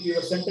monitoring. If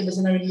your center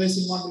doesn't have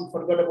invasive monitoring,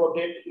 forget about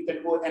it. You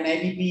can go an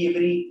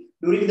IBP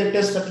during the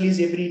test, at least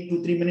every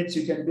 2-3 minutes,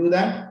 you can do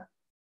that.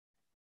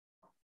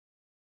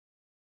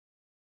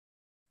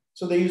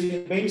 So they're using a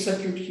vein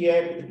circuit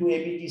here with the 2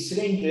 ABG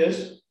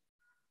syringes.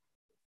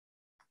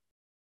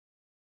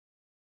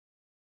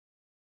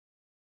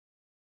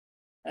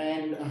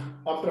 And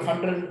after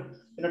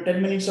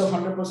 10 minutes of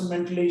 100%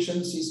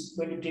 ventilation, she's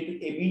going to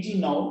take ABG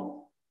now.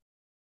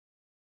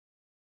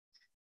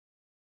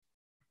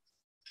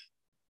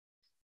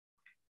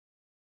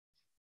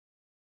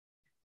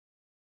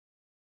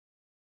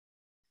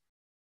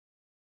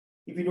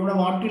 If you don't have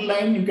artery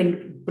line, you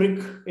can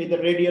prick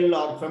either radial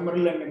or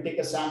femoral and take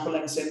a sample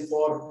and send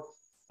for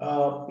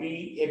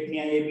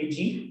pre-apnea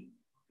ABG.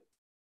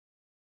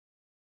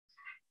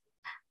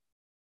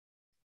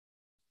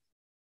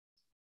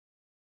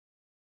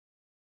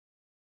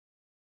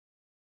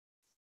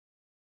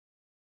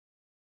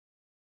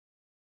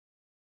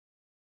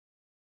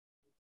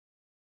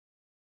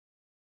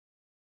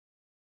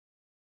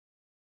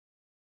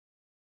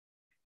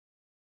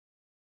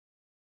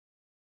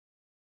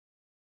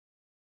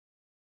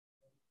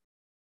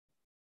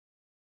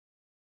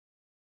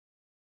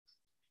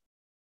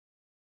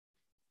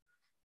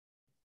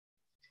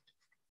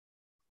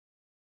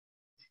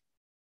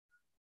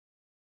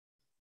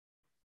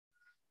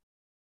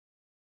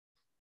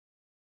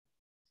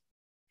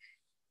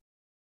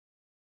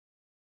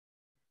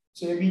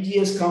 So ABG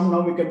has come.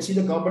 Now we can see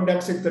the carbon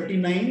dioxide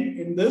 39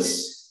 in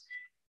this.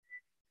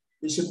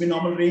 This should be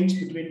normal range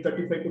between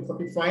 35 to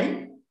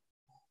 45.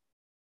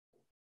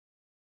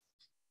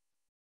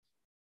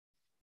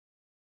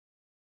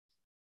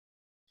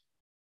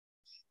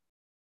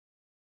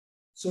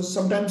 So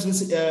sometimes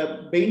this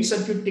vein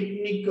circuit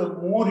technique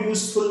more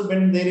useful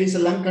when there is a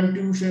lung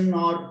contusion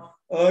or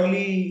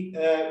early,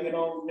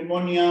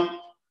 pneumonia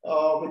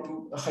with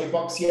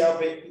hypoxia,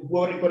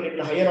 who require a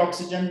little higher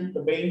oxygen,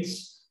 the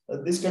veins.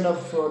 This kind of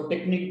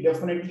technique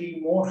definitely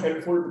more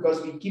helpful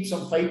because we keep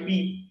some 5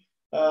 PEEP.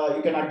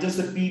 You can adjust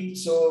the PEEP,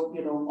 so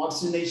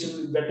oxygenation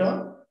will be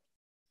better.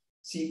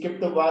 See, kept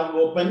the valve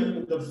open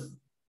with the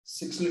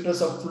 6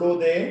 liters of flow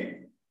there.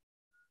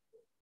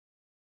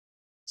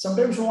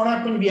 Sometimes what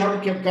happens, we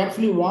have to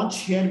carefully watch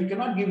here. We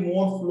cannot give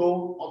more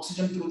flow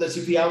oxygen through this.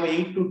 If we have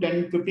 8 to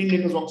 10, 15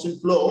 liters oxygen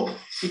flow,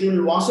 it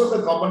will wash out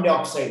the carbon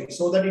dioxide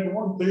so that it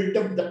won't build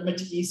up that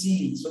much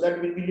easily. So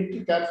that we'll be a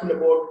little careful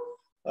about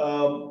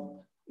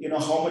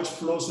how much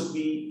flow should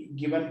be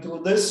given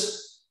through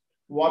this.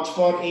 Watch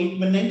for 8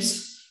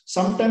 minutes.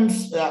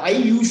 Sometimes I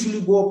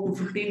usually go up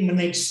to 15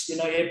 minutes,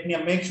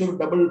 apnea, make sure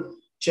double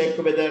check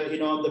whether,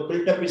 the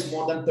buildup is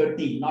more than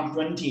 30, not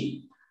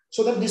 20.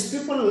 So that these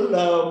people,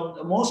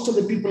 most of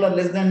the people are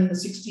less than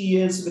 60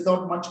 years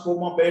without much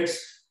comorbids,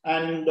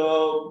 and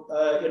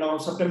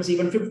sometimes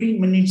even 15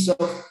 minutes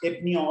of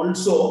apnea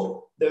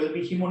also, they will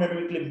be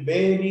hemodynamically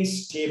very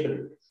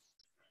stable.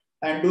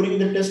 And during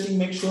the testing,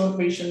 make sure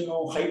patient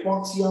no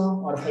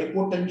hypoxia or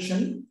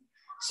hypotension.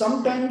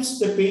 Sometimes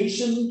the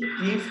patient,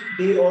 if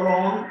they are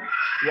on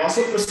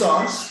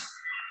vasopressors,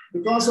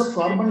 because of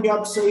carbon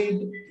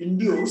dioxide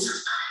induced,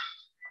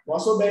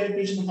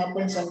 vasodilatation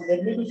happens and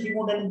there may be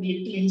hemodynamic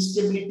little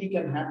instability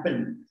can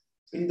happen.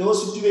 In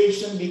those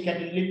situations, we can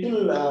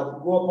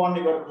go upon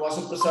your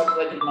vasopressor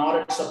like a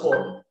NORAD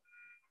support.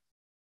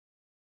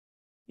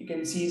 You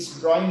can see it's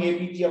drawing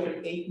ABG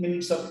after 8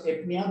 minutes of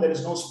apnea. There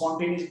is no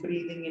spontaneous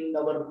breathing in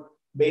our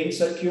vein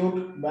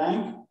circuit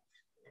bank.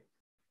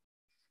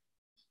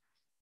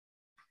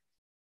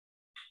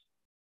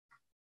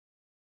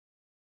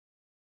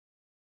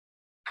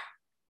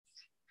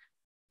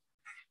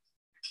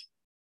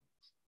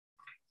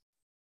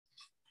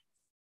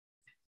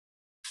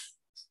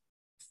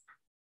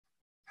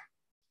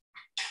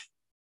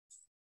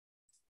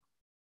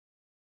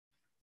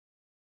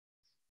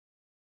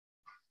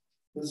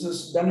 This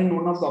is done in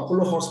one of the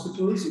Apollo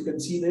hospitals. You can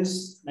see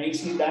this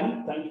nicely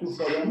done. Thank you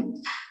for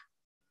them.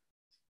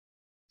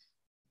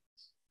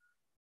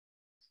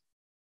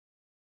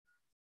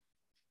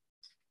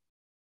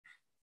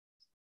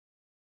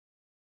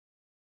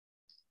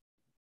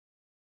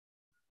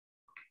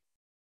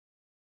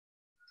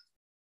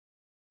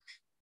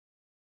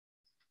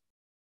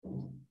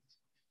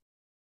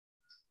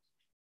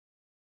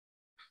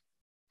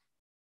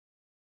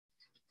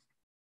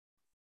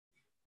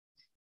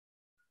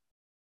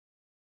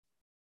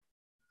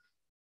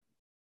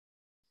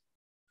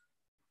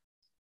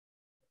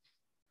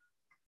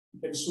 You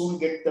can soon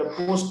get the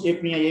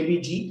post-apnea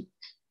ABG.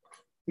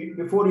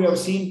 Before you have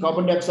seen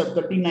carbon dioxide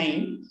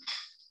 39,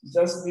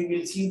 just we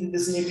will see that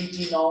this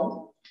ABG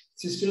now,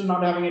 she's still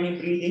not having any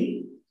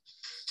breathing.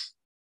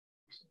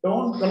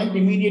 Don't connect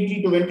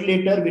immediately to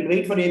ventilator. We'll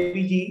wait for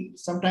ABG.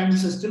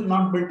 Sometimes it's still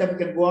not built up. You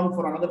can go on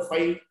for another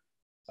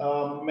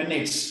 5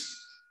 minutes.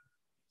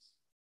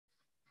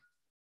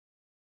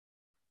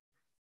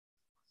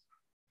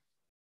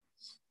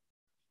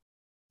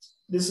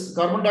 This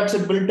carbon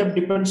dioxide build-up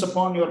depends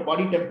upon your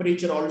body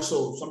temperature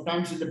also.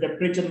 Sometimes if the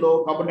temperature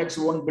low, carbon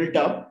dioxide won't build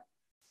up.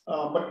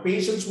 but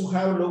patients who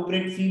have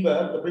low-grade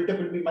fever, the build-up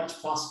will be much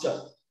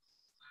faster.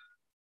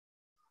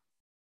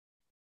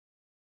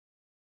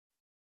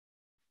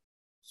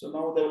 So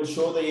now they will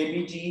show the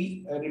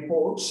ABG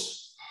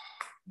reports.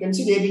 You can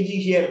see the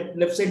ABG here,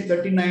 left side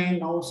 39,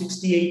 now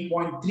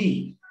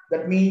 68.3.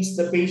 That means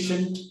the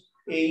patient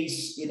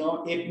is,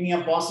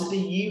 apnea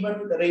positive,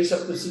 even the raise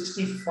up to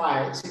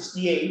 65,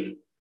 68,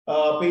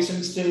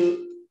 patient still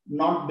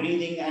not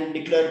breathing and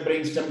declared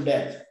brainstem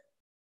death.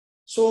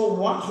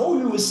 So how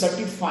you will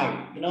certify,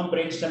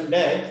 brainstem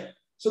death?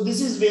 So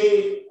this is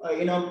where,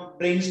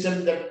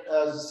 brainstem that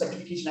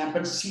certification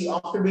happens. See,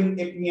 after doing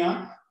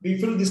apnea, we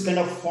fill this kind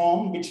of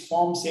form, which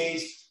form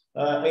says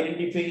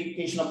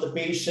identification of the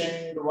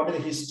patient, what is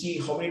the history,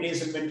 how many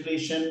days of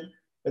ventilation,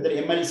 whether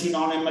MLC,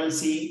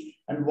 non-MLC,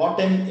 and what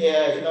time,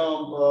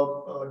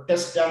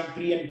 test done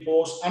pre and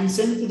post, and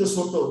sent to the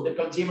SOTO, the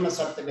Jivana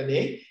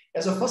Sarthakade,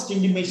 as a first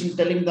intimation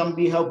telling them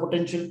we have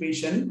potential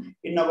patient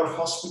in our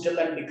hospital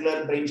and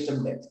declare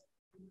brainstem death.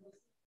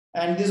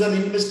 And these are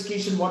the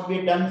investigation what we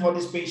have done for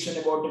this patient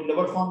about the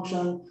liver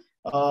function,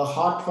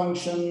 heart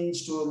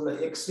functions, to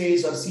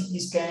X-rays or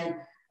CT scan.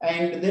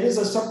 And there is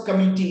a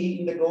subcommittee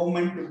in the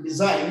government to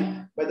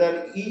design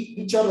whether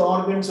each of the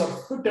organs are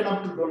fit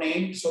enough to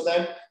donate, so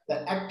that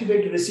the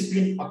activate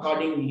recipient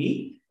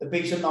accordingly. The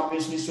patient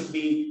obviously should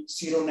be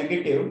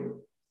seronegative.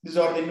 These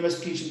are the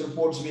investigation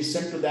reports we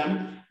sent to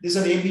them. These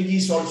are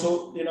ABGs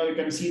also. You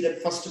can see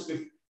that first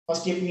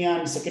apnea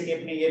and second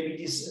apnea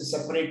ABGs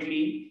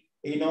separately.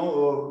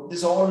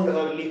 This all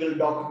legal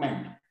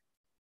document.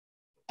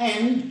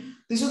 And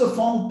this is the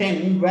form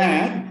 10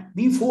 where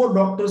we 4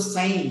 doctors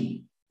sign.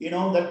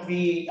 That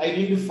we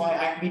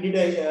identify, we did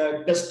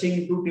a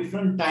testing 2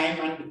 different time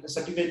and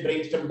certificate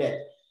brainstem death.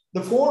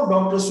 The 4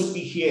 doctors should be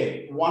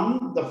here.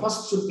 The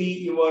first should be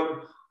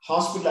your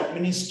hospital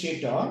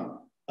administrator,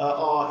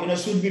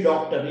 should be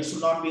doctor. It should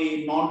not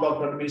be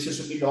non-doctor administrator,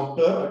 should be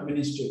doctor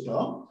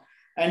administrator.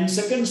 And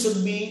second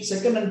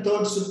and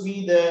third should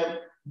be the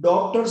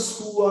doctors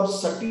who are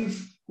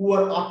who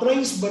are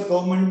authorized by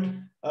government.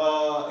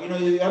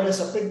 You have a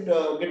separate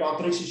get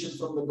authorization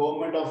from the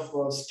government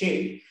of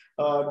state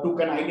to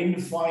can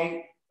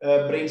identify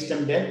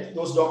brainstem death.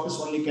 Those doctors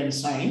only can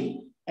sign.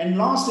 And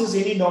last is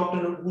any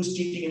doctor who's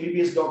treating,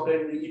 MBBS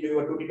doctor,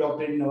 your duty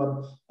doctor in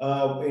our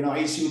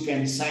ICU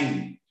can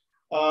sign.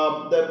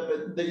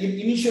 The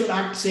initial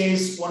act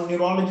says one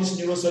neurologist,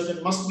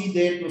 neurosurgeon must be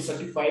there to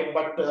certify,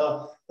 but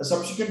the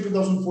subsequent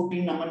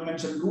 2014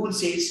 amendments and rule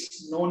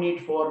says no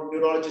need for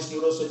neurologist,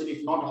 neurosurgeon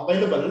if not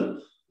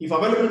available. If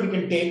available, we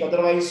can take.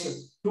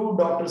 Otherwise, 2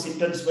 doctors,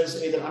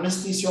 intensivists, either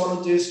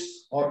anesthesiologist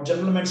or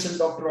general medicine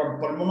doctor or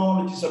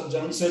pulmonologist or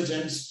general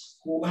surgeons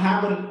who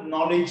have a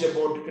knowledge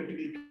about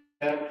critical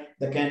care,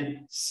 that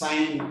can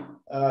sign,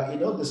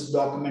 this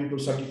document to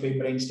certify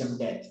brainstem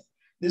death.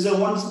 These are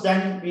once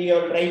done, we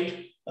will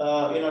write,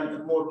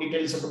 more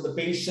details about the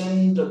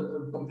patient,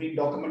 complete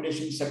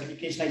documentation,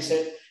 certification. I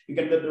said you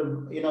can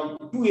do,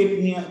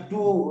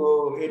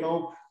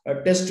 2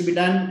 tests to be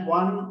done.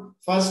 One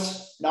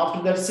first, and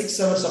after that 6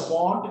 hours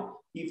apart.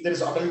 If there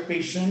is adult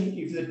patient,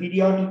 if the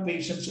pediatric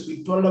patient should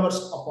be 12 hours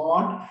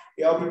apart,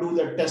 you have to do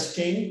the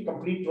testing,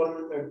 complete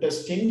 12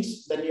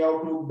 testings. Then you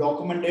have to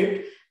document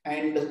it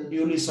and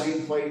duly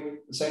signed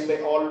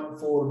by all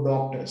 4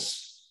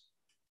 doctors.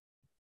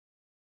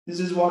 This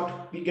is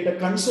what we get a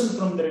consent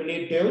from the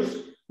relatives,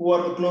 who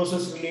are the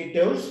closest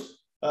relatives,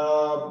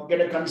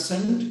 get a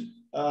consent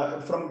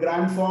from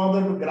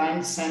grandfather to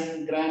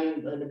grandson,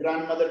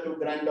 grandmother to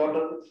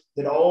granddaughter.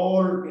 They're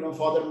all,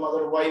 father,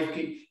 mother, wife,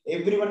 kid.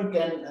 Everyone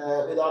can,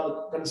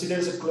 considered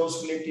as a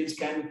close relatives,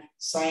 can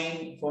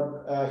sign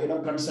for,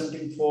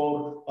 consenting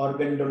for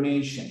organ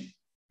donation.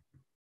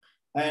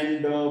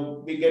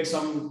 And we get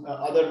some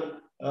other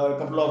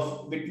couple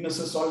of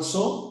witnesses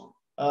also,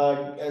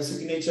 a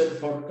signature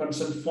for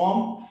consent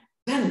form.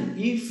 Then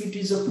if it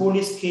is a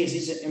police case,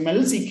 it's an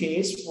MLC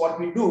case, what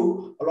we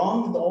do,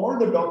 along with all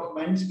the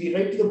documents, we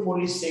write to the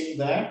police saying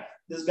that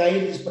this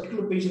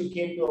particular patient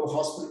came to our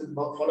hospital with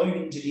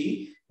following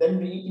injury.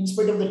 Then in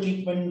spite of the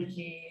treatment,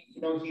 he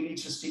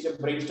reached a stage of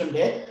brainstem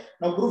death.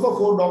 Now group of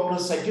 4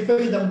 doctors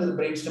certify them with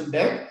brainstem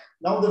death.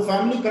 Now the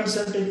family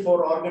consented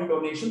for organ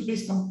donation.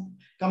 Please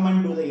come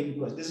and do the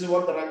inquest. This is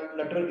what the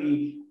letter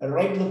we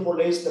write to the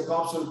police. The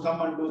cops will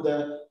come and do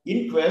the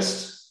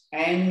inquest,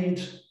 and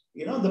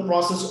the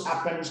process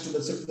happens to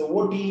the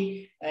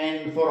OT,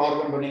 and for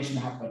organ donation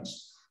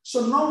happens.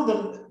 So now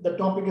the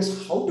topic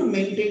is how to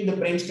maintain the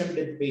brainstem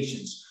death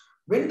patients.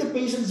 When the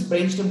patient's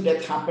brainstem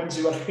death happens,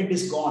 your head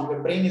is gone,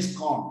 your brain is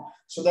gone.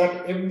 So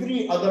that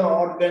every other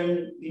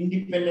organ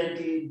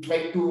independently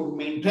try to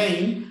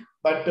maintain,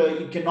 but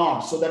it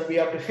cannot. So that we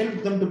have to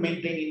help them to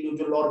maintain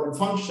individual organ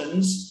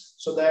functions.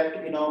 So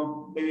that,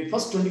 maybe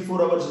first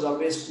 24 hours is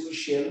always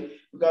crucial,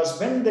 because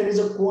when there is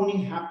a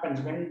coning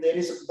happens, when there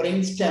is a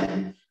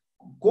brainstem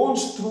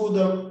goes through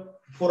the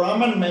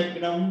foramen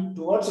magnum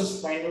towards the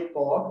spinal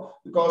cord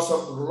because of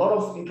a lot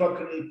of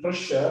intracranial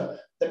pressure,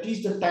 that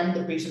is the time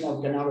the patient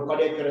can have a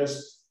cardiac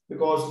arrest,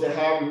 because they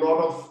have a lot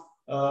of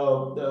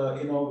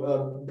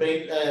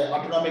brain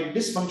autonomic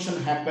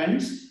dysfunction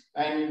happens,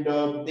 and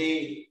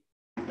they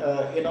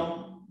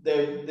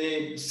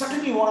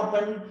suddenly what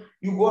happened,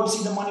 you go and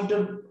see the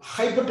monitor,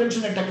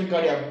 hypertension and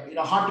tachycardia,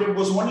 heart rate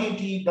was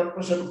 180, blood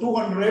pressure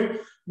 200,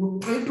 you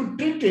try to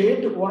treat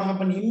it, what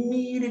happened,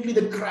 immediately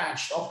the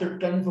crash, after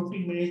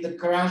 10-15 minutes, the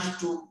crash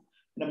to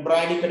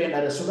bradycardia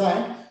arrest. So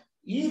that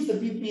if the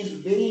PP is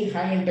very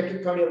high in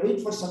tachycardia,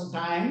 wait for some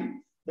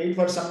time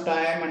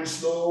and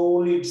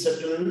slowly it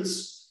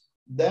settles.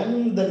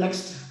 Then the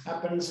next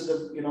happens,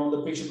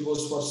 the patient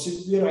goes for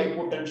severe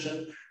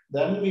hypotension.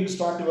 Then we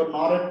start your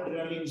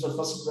noradrenaline is the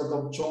first drug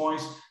of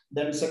choice.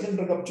 Then second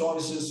drug of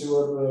choice is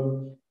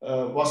your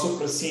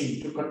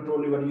vasopressin to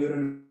control your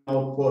urine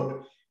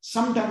output.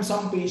 Sometimes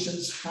some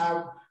patients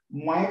have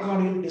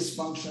myocardial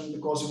dysfunction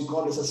because we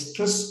call it a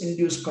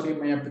stress-induced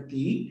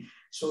cardiomyopathy.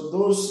 So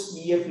those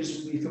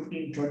EFs will be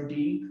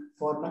 15-20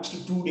 for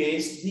next 2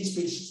 days. These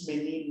patients may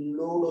need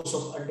low dose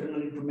of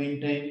adrenaline to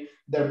maintain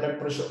their blood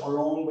pressure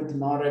along with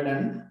norad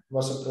and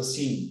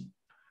vasopressin.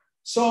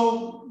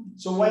 So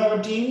why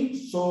our team?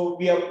 So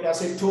we have,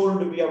 as I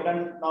told, we have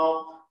done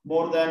now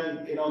more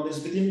than,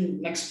 this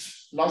within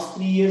last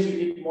 3 years, we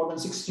did more than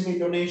 68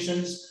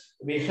 donations.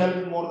 We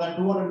helped more than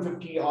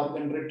 250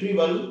 organ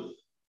retrieval.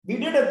 We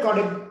did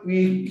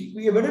we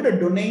did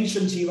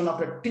donations even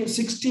after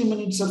 60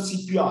 minutes of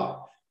CPR.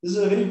 This is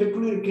a very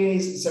peculiar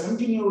case.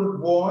 17-year-old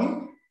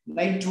boy,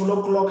 night 12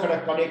 o'clock had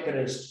a cardiac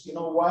arrest. You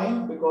know why?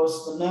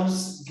 Because the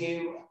nurse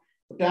gave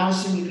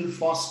potassium a little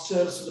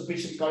faster, so the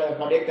patient got a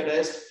cardiac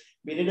arrest.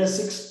 We did a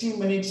 60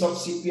 minutes of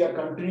CPR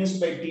continuous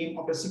by team.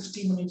 After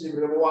 60 minutes, we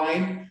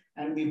revived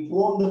and we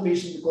prone the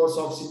patient because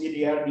of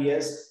severe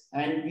ARDS,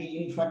 and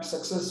we in fact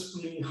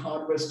successfully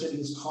harvested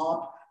his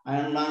heart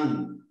and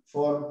lung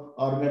for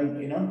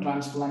organ,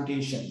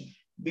 transplantation.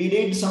 We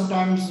did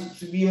sometimes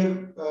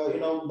severe,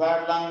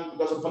 bad lung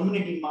because of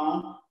pulmonary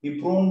edema.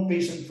 We prone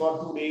patient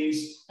for 2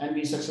 days and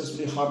we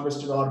successfully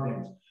harvested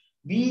organs.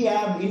 We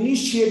have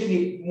initiated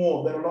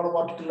ECMO. There are a lot of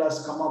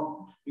articles come up.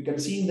 You can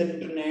see in the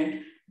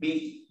internet.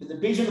 The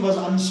patient was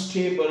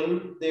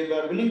unstable. They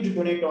were willing to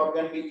donate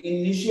organ. We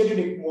initiated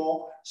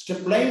ECMO,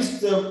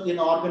 stabilized the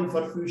organ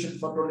perfusion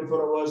for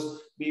 24 hours.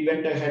 We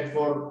went ahead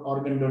for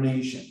organ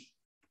donation.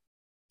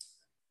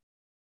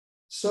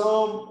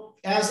 So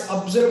as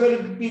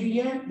observable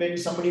period, when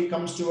somebody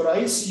comes to our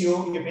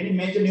ICU, if any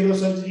major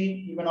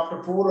neurosurgery, even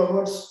after 4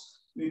 hours,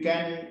 you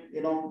can,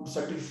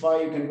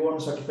 certify, you can go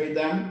and certify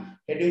them.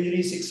 Head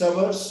injury, 6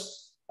 hours.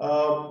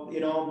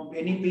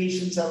 Any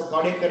patients have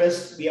cardiac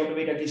arrest, we have to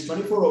wait at least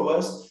 24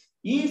 hours.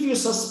 If you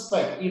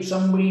suspect, if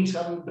somebody is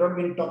having drug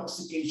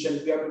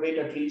intoxication, we have to wait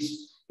at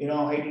least,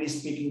 ideally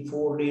speaking,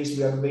 4 days,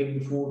 we have to wait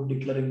before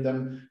declaring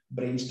them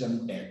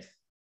brainstem death.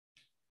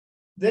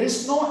 There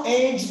is no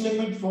age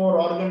limit for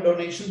organ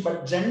donation,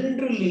 but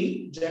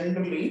generally,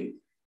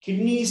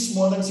 kidneys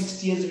more than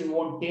 60 years we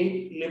won't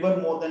take,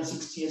 liver more than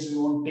 60 years we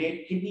won't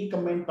take, kidney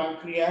combined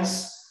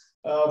pancreas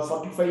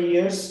 45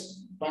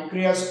 years,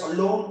 pancreas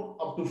alone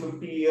up to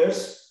 50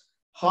 years,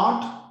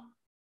 heart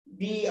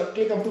we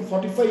take up to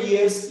 45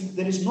 years. If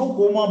there is no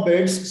coma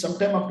beds,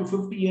 sometime up to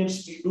 50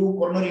 years we do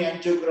coronary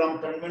angiogram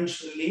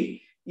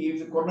conventionally. If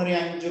the coronary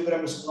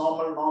angiogram is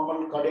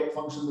normal cardiac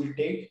function will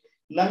take.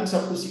 Lungs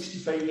up to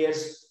 65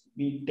 years,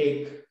 we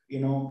take,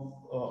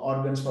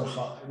 organs for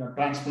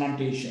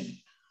transplantation.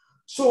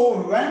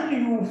 So when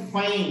you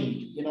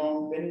find,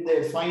 when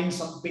they find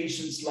some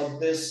patients like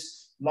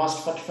this,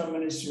 last 45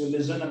 minutes you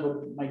listen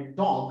about my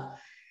talk,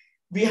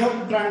 we have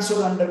to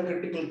transfer under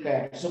critical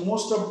care. So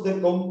most of the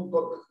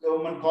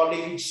government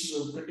college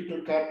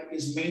critical care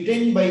is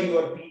maintained by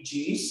your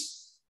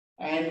PGs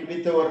and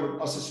with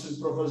our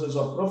assistant professors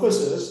or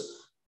professors.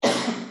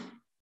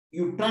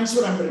 You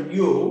transfer under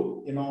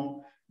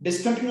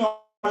discontinue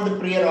on the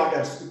prayer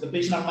orders. If the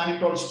patient on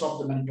mannitol, stop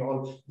the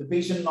mannitol. The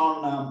patient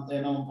on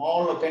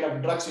all kind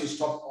of drugs, you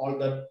stop all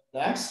the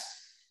drugs.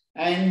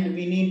 And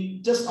we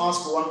need just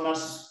ask one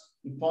nurse,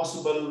 if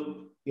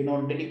possible,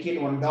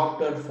 dedicate one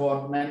doctor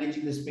for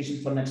managing this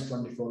patient for next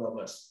 24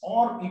 hours.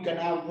 Or you can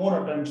have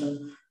more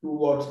attention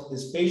towards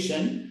this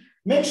patient.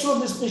 Make sure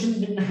this patient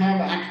didn't have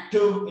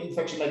active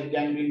infection like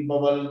gangrene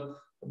bowel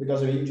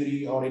because of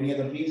injury or any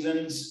other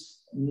reasons.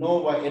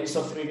 No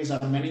encephalitis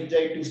or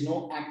meningitis,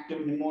 no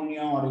active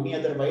pneumonia or any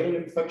other viral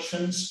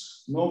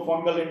infections, no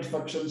fungal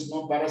infections,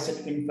 no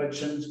parasitic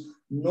infections,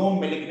 no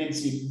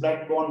malignancy,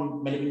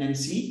 blood-borne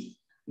malignancy,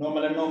 no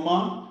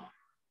melanoma.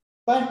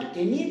 But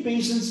any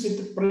patients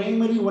with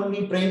primary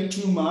only brain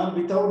tumor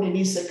without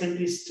any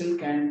secondary still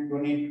can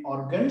donate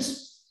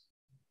organs.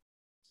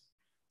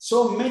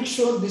 So make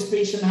sure this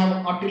patient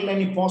have arterial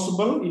line if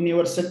possible in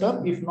your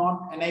setup. If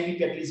not,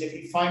 NIV at least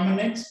every 5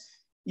 minutes.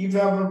 If you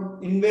have an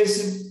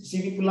invasive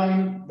CVP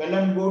line, well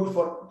and good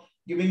for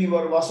giving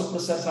your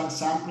vasopressors and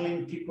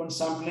sampling, frequent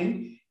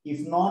sampling.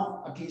 If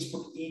not, at least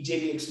put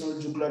EJV, external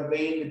jugular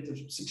vein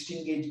with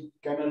 16 gauge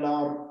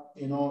cannula.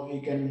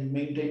 You can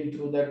maintain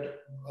through that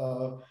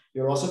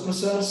your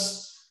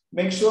vasopressors.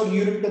 Make sure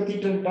urine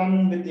catheter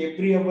done with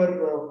every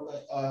hour,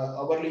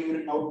 hourly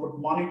urine output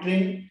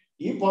monitoring.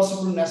 If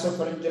possible,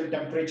 nasopharyngeal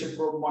temperature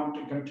probe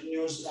monitoring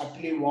continues.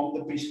 Actually warm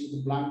the patient with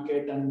a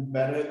blanket and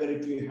wherever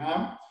if you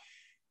have.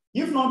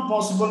 If not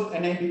possible,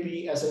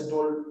 NIBP, as I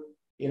told,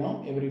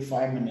 every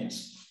 5 minutes.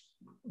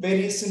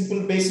 Very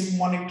simple basic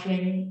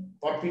monitoring.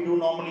 What we do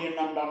normally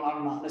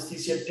on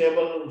anesthesia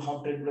table,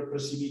 heart rate, blood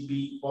pressure,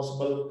 CBP,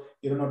 possible,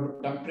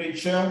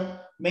 temperature.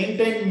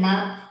 Maintain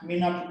MAP,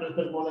 mean heart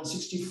rate more than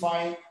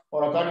 65,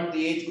 or according to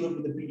the age group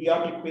with the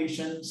pediatric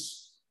patients.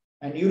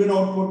 And urine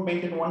output,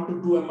 maintain 1 to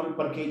 2 ml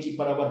per kg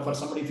per hour. For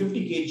somebody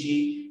 50 kg,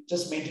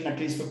 just maintain at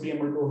least 50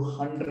 ml to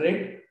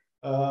 100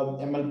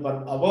 ml per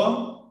hour.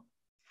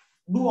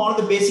 Do all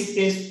the basic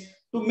tests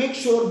to make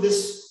sure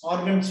this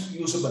organ's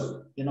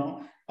usable.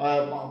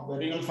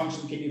 Renal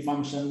function, kidney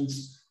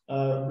functions,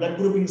 blood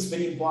grouping is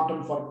very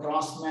important for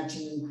cross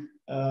matching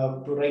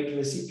to right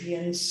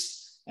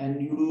recipients,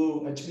 and you do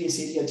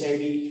HbA/AG,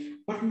 HIV.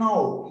 But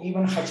now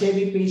even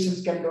HIV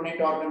patients can donate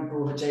organ to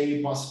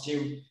HIV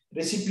positive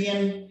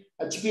recipient.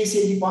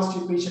 HbA/AG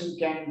positive patient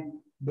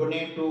can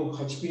donate to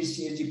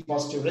HbA/AG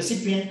positive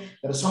recipient.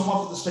 There are some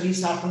of the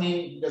studies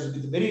happening because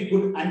with very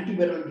good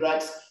antiviral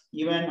drugs,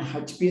 even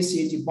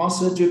HbA/AG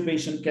positive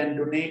patient can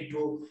donate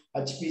to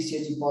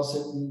HbA/AG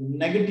positive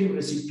negative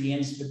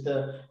recipients with the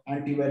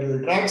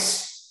antiviral drugs.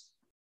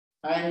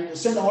 And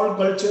send all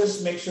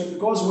cultures, make sure,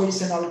 because we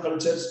send all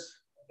cultures,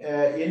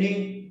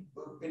 any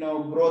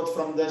growth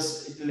from this,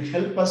 it will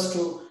help us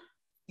to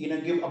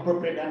give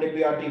appropriate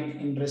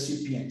antibiotic in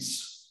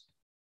recipients.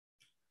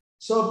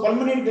 So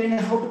pulmonary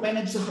drainage, how to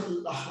manage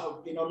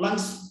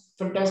lungs,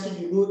 fantastic.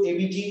 You do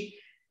ABG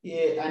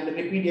and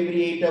repeat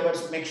every 8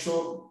 hours. Make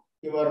sure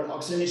your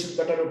oxygenation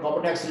better, your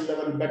carbon dioxide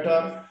level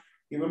better.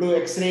 You will do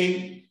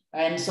X-ray,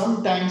 and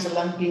sometimes the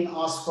lung team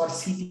asks for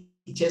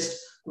CT chest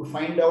to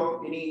find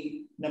out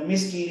any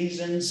missed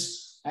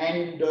lesions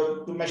and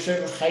to measure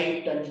the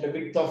height and the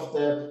width of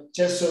the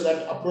chest so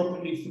that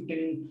appropriately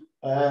fitting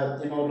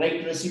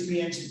right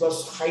recipients,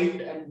 because height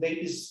and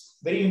weight is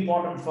very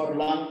important for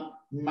lung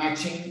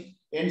matching.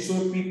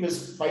 NSOP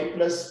is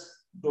 5+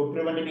 to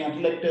prevent any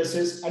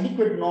atelectasis.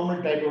 Adequate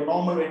normal type or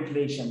normal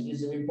ventilation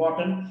is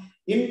important.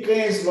 In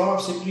case a lot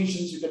of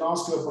secretions, you can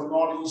ask your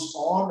pulmonologist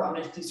or the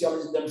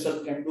anesthesiologist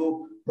themselves can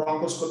do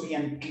bronchoscopy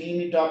and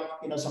clean it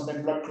up.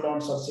 Sometimes blood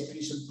clots or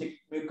secretion, thick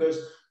mucus,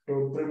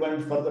 to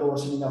prevent further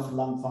worsening of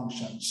lung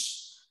functions.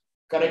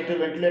 Corrective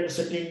ventilator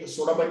setting,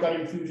 soda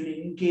bicarb infusion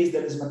in case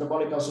there is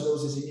metabolic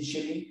acidosis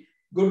initially.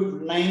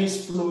 Good,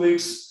 nice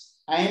fluids,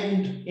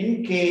 and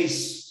in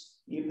case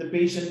if the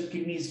patient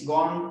kidney is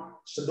gone,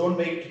 so don't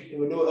wait, you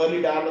will do early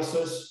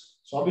dialysis.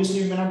 So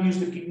obviously you may not use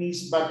the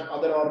kidneys, but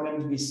other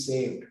organs be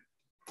saved.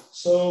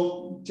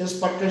 So just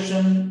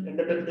percussion,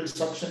 endotracheal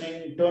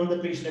suctioning, turn the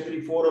patient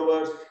every 4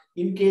 hours.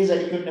 In case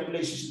adequate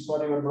nebulization for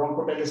your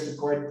bronchodilator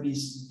required,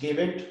 please give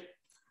it.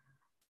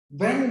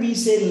 When we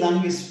say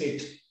lung is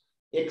fit,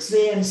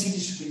 X-ray and CT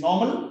should be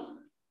normal,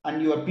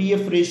 and your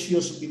PF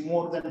ratio should be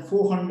more than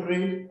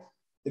 400.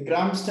 The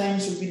Gram's time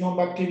should be no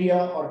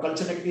bacteria or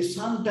culture negative.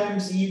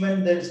 Sometimes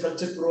even there is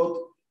culture growth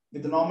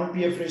with the normal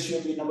PF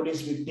ratio.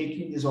 Nowadays we're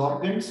taking these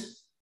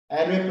organs.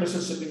 Airway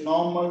pressure should be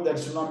normal. There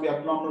should not be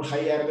abnormal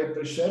high airway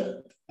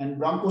pressure.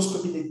 And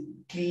bronchoscopy is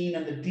clean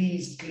and the T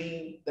is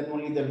clean, then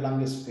only the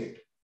lung is fit.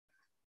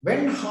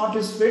 When heart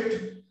is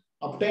fit,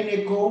 obtain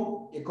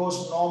echo. Echo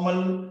is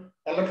normal.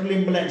 Electrical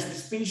imbalance.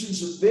 These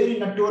patients will very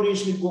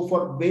notoriously go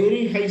for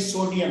very high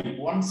sodium.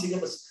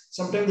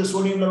 Sometimes the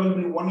sodium level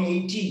will be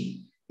 180.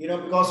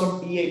 Because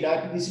of DA,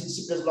 diabetes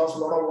insipidus, lost a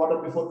lot of water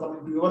before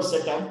coming to your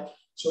setup.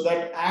 So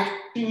that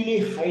actively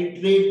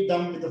hydrate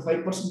them with a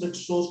 5%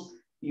 source.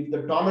 If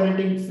the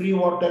tolerating free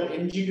water,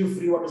 NG2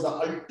 free water is the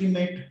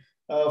ultimate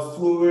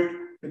fluid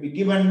to be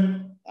given.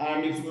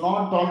 And if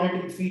not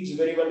tolerating feeds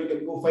very well, you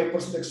can go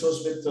 5%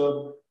 source with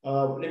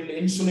little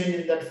insulin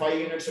in that 5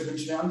 units of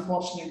insulin.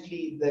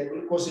 Unfortunately, the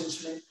glucose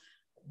insulin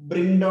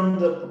bring down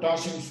the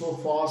potassium so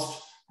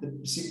fast.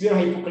 The severe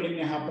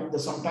hypokalemia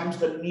happens. Sometimes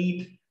the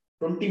need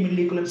 20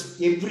 millicoulombs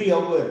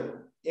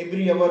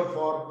every hour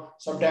for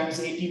sometimes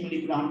 80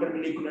 millicoulombs, 100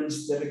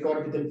 millicoulombs, they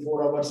record within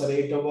 4 hours or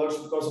 8 hours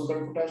because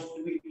sometimes potassium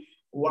will be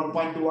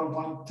 1.2,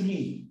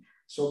 1.3.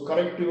 So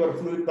correct your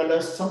fluid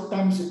balance.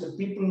 Sometimes if the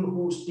people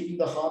who stick in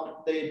the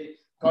heart, the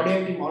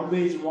cardiac team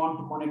always want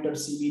to monitor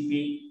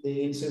CVP.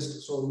 They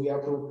insist, so we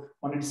have to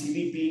monitor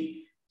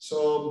CVP.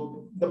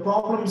 So the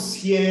problems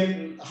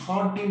here,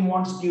 heart team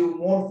wants to give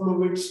more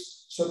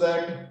fluids so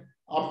that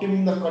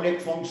optimum the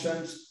cardiac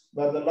functions.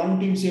 But the lung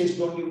team says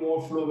don't give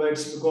more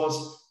fluids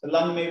because the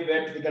lung may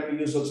wet, they can be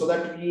useful. So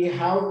that we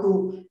have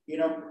to,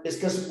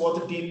 discuss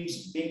both the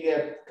teams, being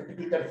a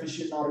critical care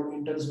physician or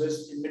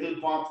intensivist in middle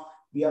path.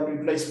 We have to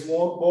utilize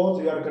more both.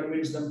 We have to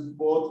convince them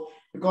both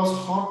because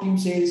heart team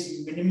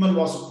says minimal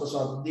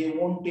vasopressor. They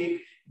won't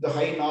take the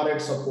high NARED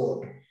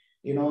support,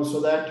 so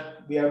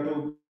that we have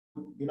to,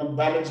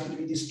 balance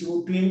between these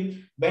two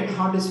teams. When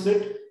heart is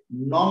fit,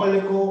 normal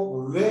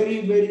echo,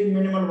 very, very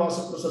minimal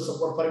vasopressor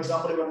support. For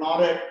example, if a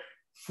NARED,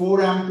 4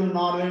 ampule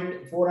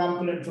NARED, 4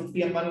 ampule and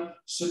 50 ml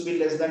should be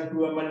less than 2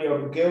 ml you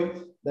have to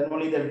give. Then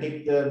only they'll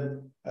take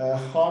the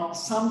heart.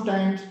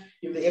 Sometimes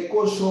If the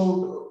echo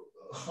showed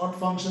heart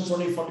functions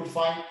only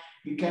 45,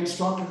 you can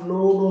start a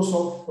low dose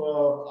of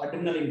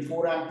adrenaline,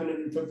 4 ampule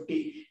in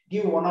 50,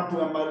 give 1 or 2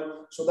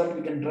 ml so that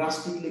we can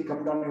drastically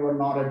come down your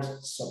NORAD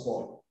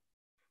support.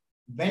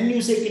 When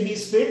you say kidney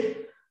is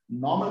fit,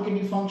 normal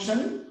kidney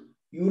function,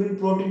 urine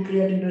protein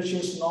creatinine ratio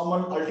is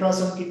normal,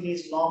 ultrasound kidney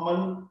is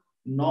normal,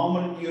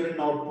 normal urine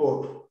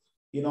output,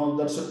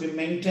 that should be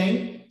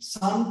maintained.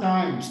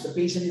 Sometimes the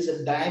patient is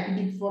a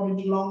diabetic for a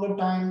little longer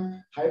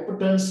time,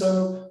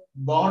 hypertensive,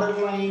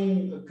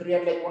 borderline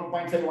create like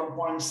 1.5,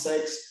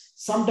 1.6.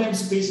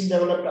 Sometimes the patient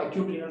developed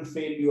acute renal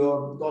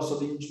failure because of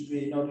the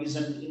injury,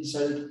 recent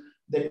insult.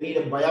 They need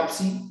a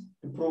biopsy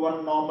to prove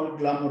a normal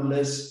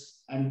glomerulus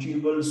and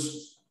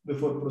tubules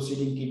before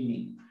proceeding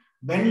kidney.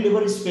 When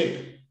liver is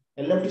fit,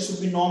 LFT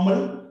should be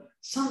normal.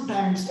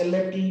 Sometimes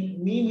LFT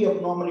may be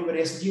abnormal. Your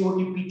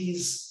SGOT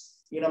is,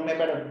 maybe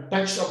a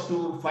touch up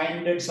to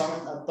 500,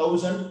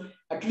 7,000.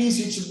 At least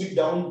it should be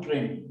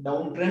downtrend.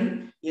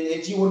 Downtrend.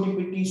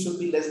 SGOT should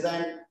be less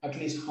than at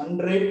least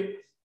 100.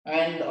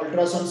 And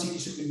ultrasound CT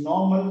should be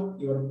normal.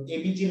 Your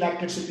ABG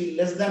lactate should be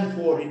less than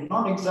 4. It's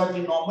not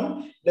exactly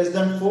normal. Less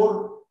than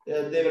 4,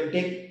 they will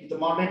take the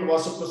moderate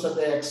vasopressor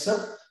they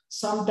accept.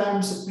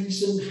 Sometimes the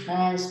patient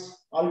has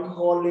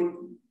alcoholic,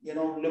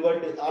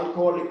 liver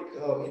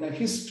alcoholic,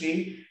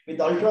 history with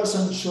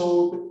ultrasound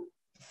showed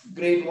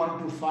grade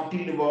 1 to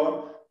 40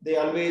 liver. They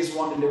always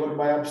want a liver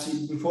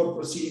biopsy before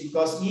proceeding,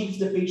 because if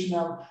the patient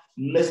have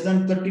less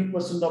than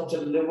 30% of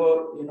the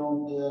liver,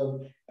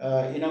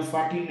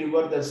 fatty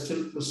liver, they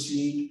still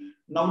proceed.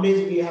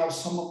 Nowadays, we have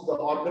some of the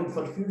organ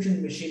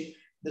perfusion machine.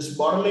 This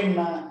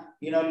borderline,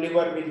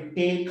 liver will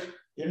take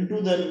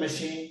into the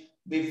machine.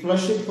 We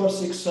flush it for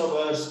 6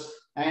 hours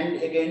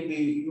and again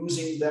be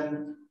using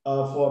them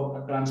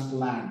for a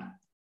transplant.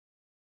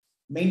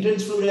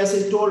 Maintenance fluid, as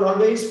I told,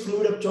 always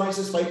fluid of choice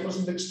is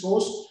 5%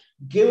 exposed.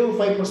 Give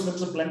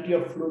 5% of plenty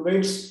of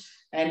fluids,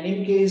 and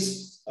in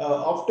case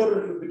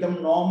after you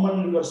become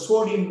normal your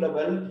sodium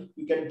level,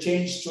 you can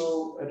change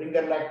to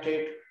ringer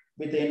lactate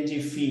with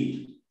NG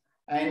feed,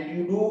 and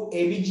you do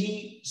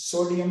ABG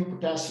sodium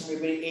potassium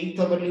every 8th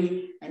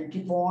hourly, and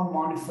keep on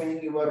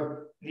modifying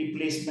your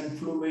replacement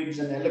fluids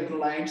and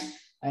electrolytes,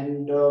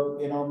 and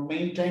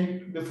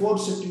maintain before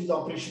sitting the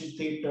operation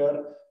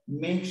theater.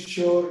 Make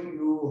sure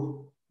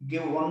you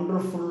give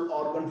wonderful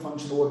organ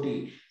function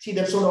OT. See,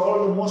 that's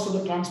what most of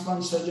the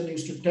transplant surgeon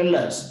used to tell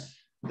us.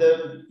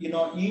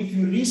 If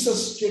you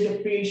resuscitate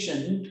a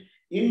patient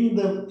in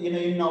the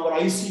in our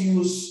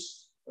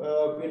ICUs,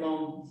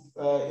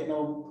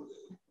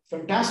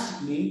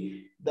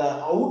 fantastically, the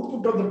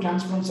output of the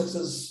transplant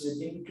success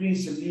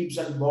increase leaps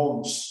and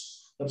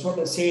bounds. That's what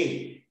I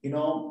say.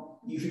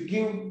 If you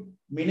give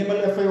minimal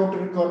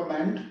FiO2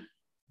 requirement,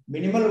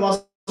 minimal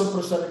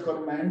vasopressor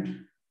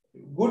requirement,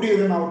 good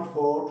urine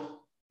output,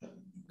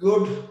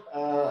 good,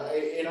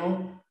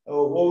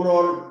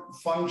 overall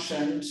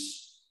functions,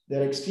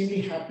 they're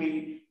extremely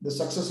happy. The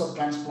success of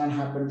transplant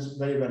happens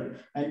very well.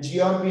 And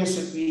GRPS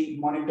should be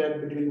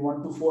monitored between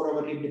 1 to 4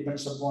 hourly,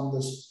 depends upon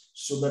the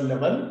sugar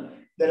level.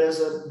 There is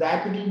a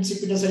diabetes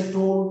insipidus, as I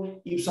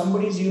told. If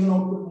somebody's urine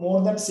output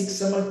more than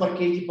 6 ml per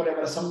kg per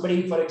hour,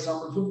 somebody, for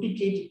example, 50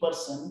 kg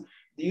person,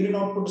 the urine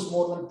output is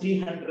more than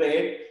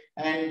 300,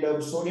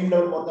 and sodium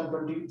level more than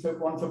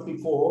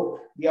 154,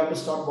 we have to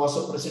start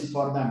vasopressin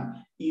for them.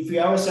 If you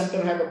have a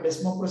center have a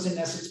desmopressin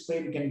acid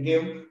spray, we can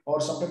give, or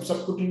sometimes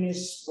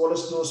subcutaneous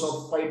bolus dose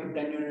of 5 to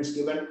 10 units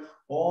given,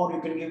 or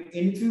you can give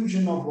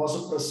infusion of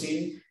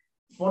vasopressin,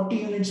 40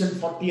 units and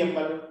 40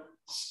 ml,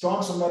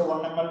 start somewhere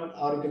 1 ml,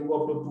 or you can go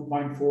up to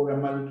 2.4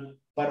 ml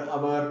per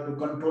hour to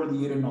control the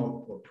urine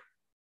output.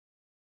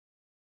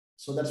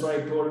 So that's why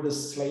I told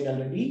this slide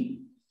already.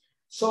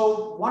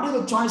 So what is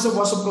the choice of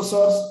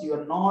vasopressors?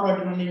 Your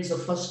noradrenaline is the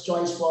first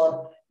choice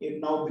for it,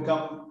 now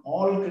become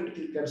all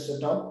critical care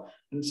setup.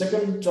 And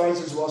second choice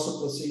is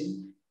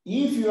vasopressin.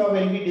 If you have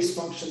LV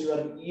dysfunction,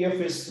 your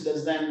EF is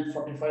less than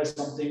 45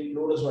 something,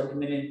 low dose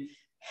vitamin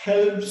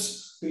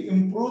helps to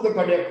improve the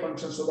cardiac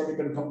function so that you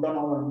can come down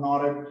on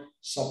NORAD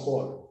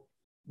support.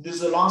 This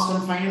is the last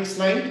and final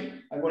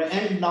slide. I'm going to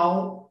end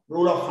now.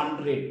 Rule of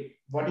 100.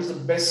 What is the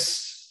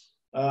best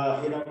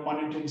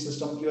monitoring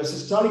system? Your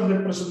systolic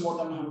blood pressure more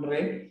than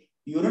 100,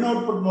 urine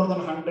output more than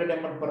 100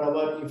 ml per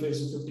hour if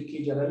it's a 50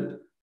 kg,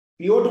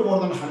 PO2 more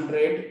than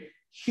 100,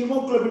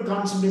 hemoglobin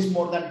concentration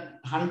more than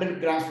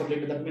 100 grams per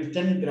liter, that means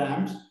 10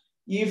 grams.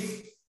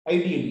 If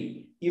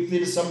ideally, if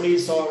there is somebody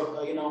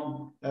or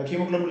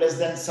hemoglobin less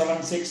than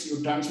 7.6,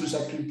 you transfuse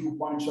actually 2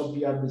 points of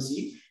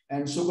BRBC,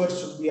 and sugar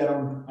should be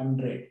around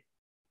 100.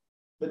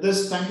 With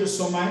this, thank you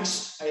so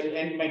much. I'll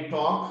end my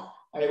talk.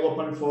 I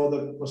open for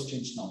the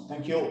questions now.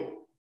 Thank you.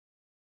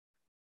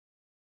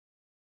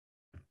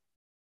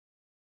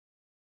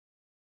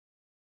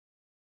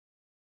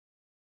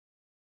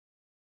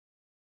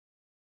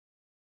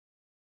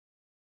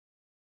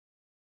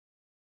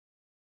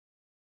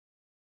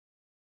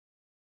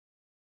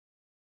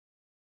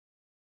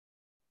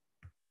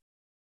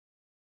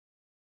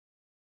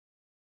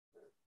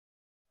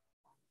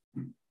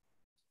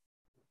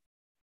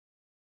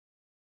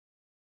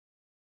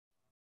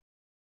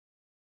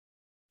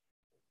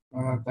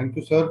 Thank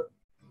you, sir,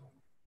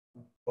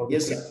 for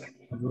Yes, this sir.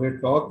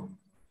 great talk.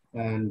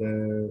 And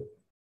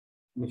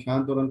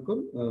Nishant or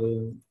Uncle,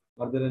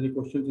 are there any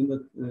questions in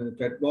the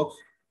chat box?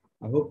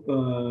 I hope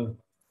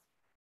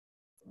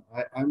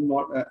I'm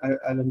not.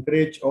 I'll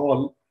encourage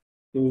all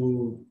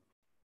to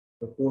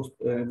post.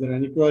 If there are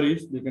any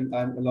queries, they can.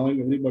 I'm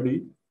allowing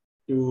everybody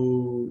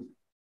to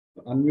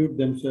unmute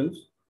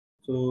themselves.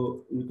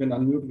 So you can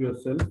unmute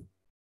yourself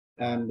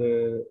and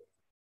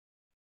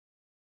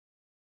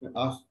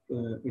ask,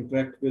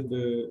 interact with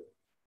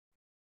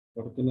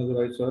Dr.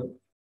 Chinnadurai sir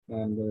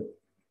and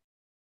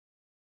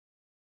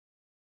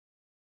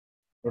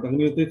Dr.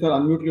 Chinnadurai sir.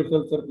 Unmute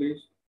yourself, sir,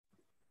 please.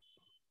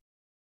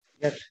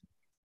 Yes.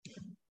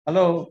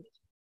 Hello,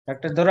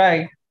 Dr.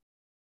 Durai.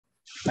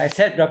 I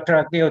said Dr.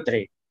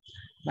 Agnihotri.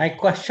 My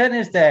question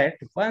is that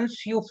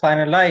once you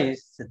finalize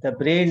the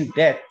brain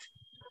death,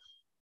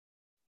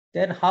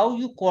 then how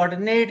you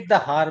coordinate the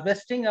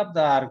harvesting of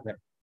the organ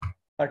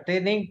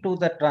pertaining to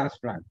the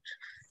transplant?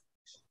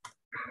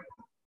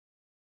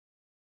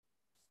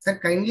 Sir,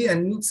 kindly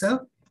unmute, sir.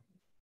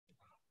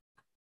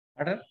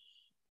 Pardon?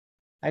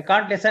 I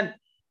can't listen.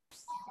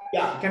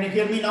 Yeah, can you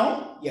hear me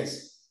now?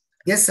 Yes.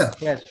 Yes, sir.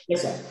 Yes.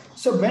 Yes, sir.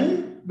 So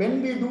when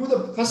we do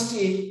the first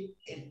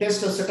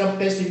test or setup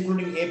test,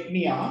 including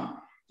apnea,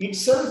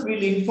 itself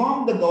will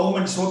inform the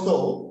government,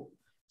 SOTO,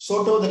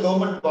 the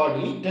government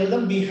body, tell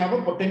them we have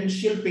a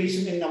potential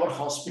patient in our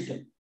hospital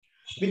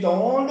with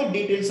all the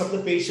details of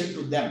the patient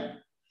to them,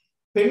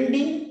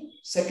 pending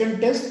second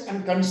test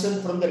and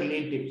consent from the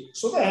relatives,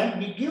 so that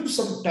we give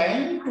some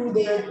time to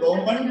the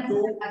government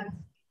to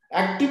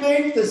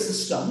activate the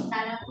system.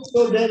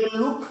 So they will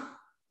look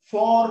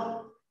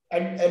for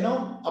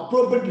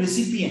appropriate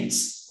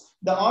recipients.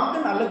 The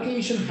organ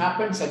allocation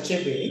happens such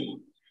a way,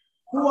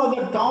 who are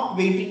the top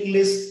waiting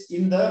list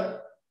in the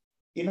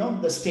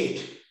the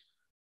state.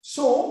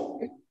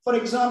 So, for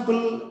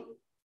example,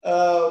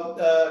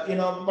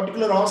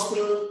 particular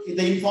hospital,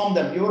 they inform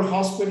them, your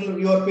hospital,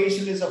 your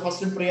patient is a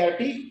first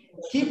priority,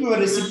 keep your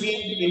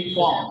recipient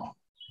informed.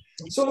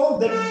 So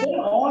then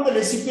all the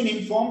recipient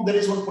informed, there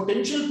is one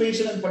potential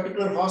patient in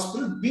particular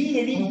hospital, be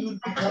ready, you will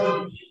be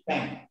called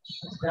time.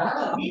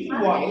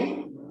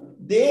 Meanwhile,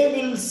 they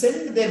will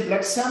send their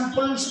blood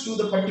samples to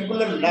the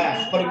particular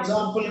lab. For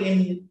example,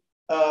 in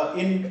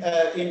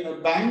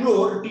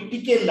Bangalore,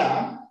 TTK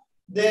lab,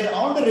 there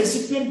all the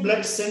recipient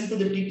blood sent to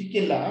the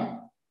TTK lab.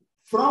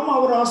 From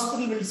our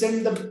hospital, we'll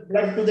send the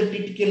blood to the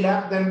TTK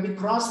lab. There will be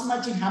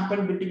cross-matching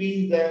happen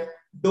between the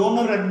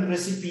donor and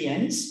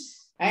recipients.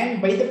 And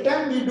by the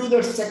time we do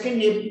the second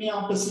apnea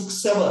after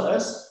 6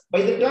 hours,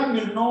 by the time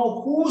we'll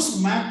know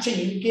who's matching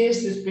in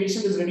case this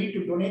patient is ready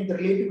to donate, the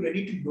relative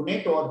ready to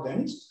donate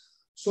organs,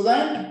 so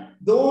that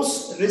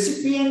those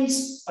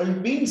recipients are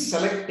being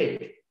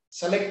selected.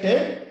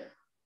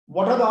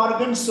 What are the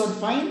organs are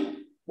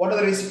fine? What are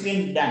the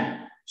recipient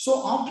done?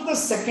 So after the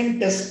second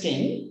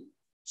testing,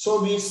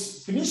 so we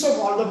finish up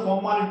all the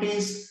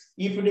formalities.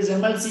 If it is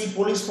MLC,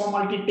 police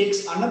formality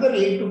takes another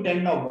 8 to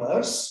 10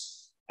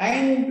 hours.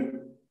 And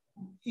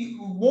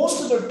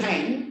most of the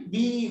time,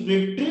 we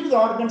retrieve the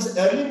organs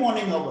early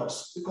morning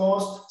hours,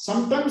 because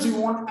sometimes we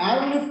want to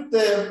airlift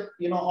the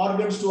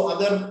organs to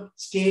other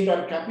state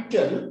or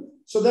capital,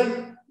 so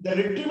that the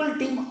retrieval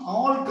team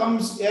all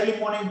comes early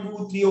morning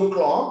 2, 3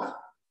 o'clock,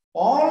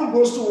 all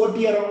goes to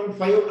OT around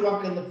 5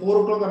 o'clock and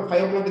 4 o'clock or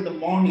 5 o'clock in the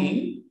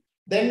morning.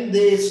 Then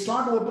they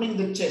start opening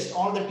the chest.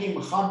 All the team,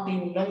 heart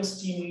team,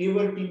 lungs team,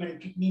 liver team,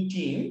 and kidney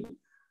team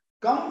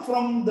come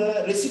from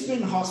the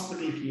recipient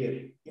hospital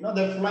here.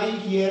 They fly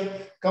here,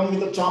 come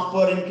with a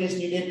chopper in case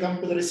needed,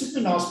 come to the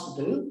recipient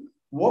hospital,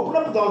 open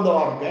up all the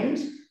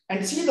organs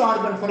and see the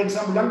organ. For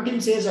example, lung team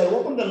says, I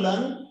open the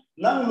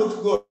lung looks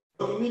good.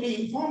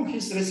 Immediately inform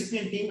his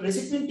recipient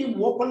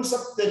team opens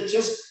up the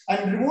chest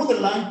and remove the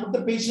lung, put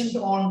the patient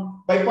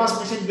on bypass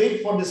machine,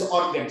 wait for this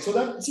organ. So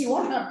that, see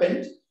what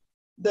happened,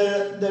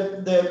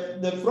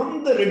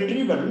 from the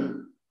retrieval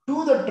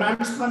to the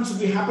transplants will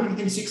be happen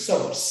within 6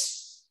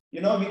 hours. We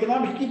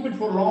cannot keep it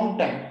for a long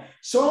time.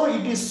 So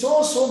it is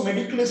so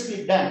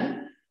meticulously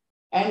done.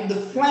 And the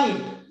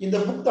flight, in the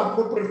book, the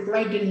appropriate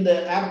flight in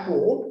the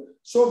airport.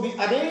 So we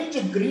arrange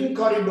a green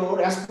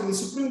corridor as per the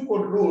Supreme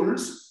Court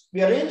rules.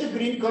 We arrange a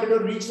green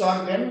corridor, reach the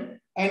organ,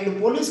 and the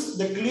police,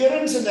 the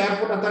clearance in the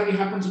airport authority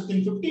happens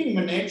within 15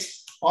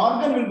 minutes.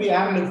 Organ will be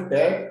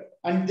airlifted.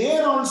 And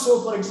there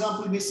also, for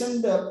example, we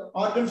send the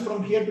organs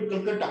from here to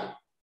Calcutta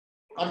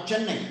or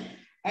Chennai.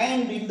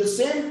 And in the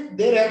same,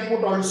 their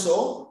airport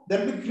also,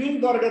 there will be green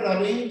corridor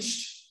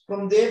arranged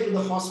from there to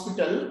the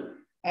hospital,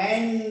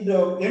 and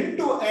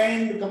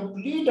end-to-end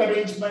complete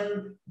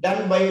arrangement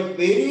done by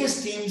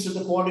various teams with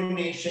the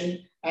coordination,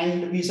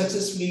 and we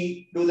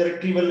successfully do the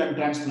retrieval and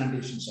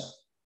transplantation, sir.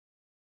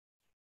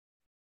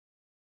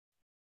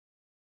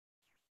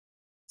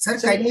 Sir,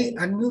 kindly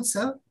unmute,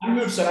 sir.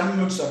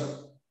 Unmute, sir.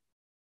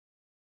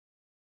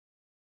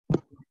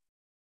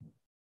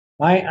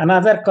 My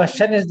another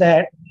question is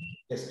that,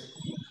 yes,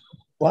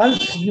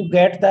 once you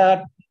get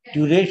the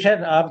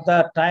duration of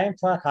the time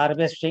for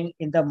harvesting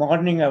in the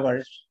morning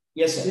hours,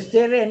 Yes, sir. Is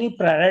there any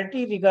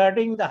priority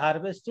regarding the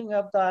harvesting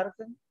of the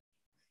organ?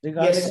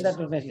 Regarding Yes, the sir.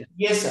 donation?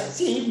 Yes, sir.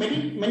 See,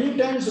 many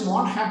times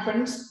what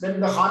happens when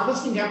the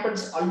harvesting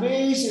happens,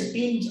 always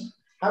teams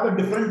have a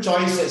different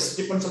choices,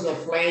 depends on the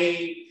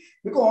flight.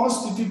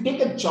 Because if you take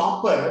a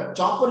chopper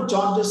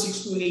charges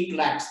 6 to 8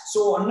 lakhs.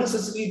 So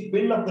unnecessarily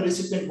bill of the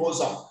recipient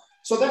goes up.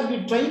 So that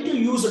we try to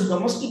use a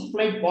domestic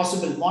flight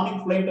possible,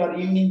 morning flight or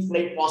evening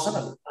flight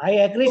possible. I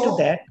agree to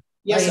that.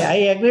 Yes, sir. I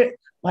agree.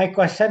 My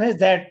question is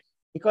that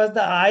because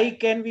the eye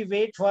can be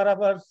wait for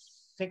about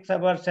 6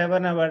 hours,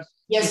 7 hours.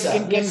 Yes, sir.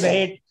 Skin can Yes, sir.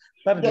 wait.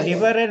 But Yes,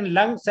 liver sir. and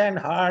lungs and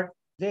heart,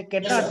 they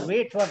cannot sir.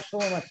 wait for so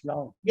much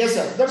long. Yes,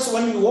 sir. That's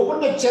when you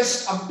open the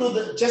chest up to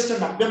the chest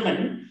and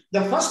abdomen,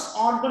 the first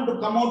organ to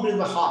come out is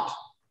the heart.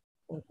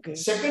 Okay.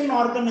 Second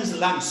organ is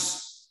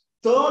lungs.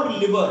 Third,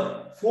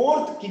 liver.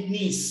 Fourth,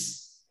 kidneys.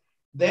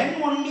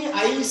 Then only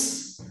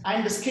eyes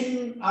and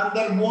skin and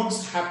their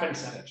bones happen,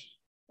 sir.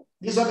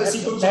 These are the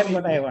sequence. That's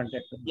what I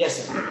wanted to know.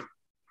 Yes, sir.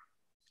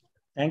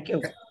 Thank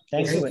you.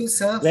 Thank you,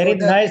 sir. Very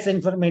nice,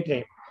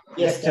 informative.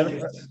 Yes, thank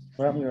you,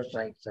 from your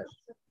side, sir.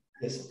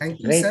 Yes, sir. Thank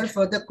you, Great. sir,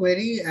 for the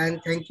query,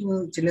 and thank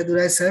you,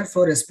 Chinnadurai, sir,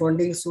 for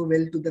responding so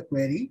well to the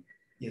query.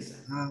 Yes,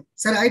 sir.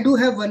 Sir, I do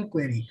have one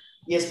query.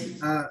 Yes,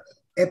 please.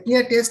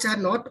 Apnea tests are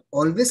not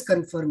always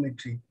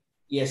confirmatory.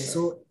 Yes, sir.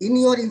 So in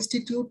your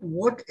institute,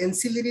 what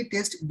ancillary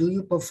test do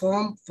you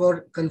perform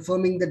for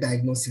confirming the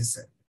diagnosis,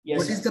 sir? Yes,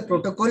 what sir. is the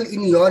protocol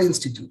in your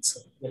institute,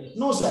 sir?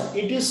 No, sir.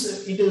 It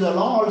is the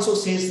law also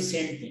says the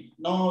same thing.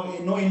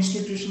 No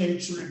institution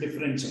should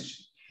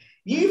differentiation.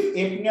 If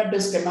apnea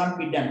test cannot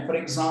be done, for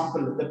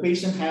example, the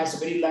patient has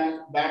very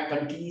bad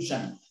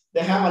contusion,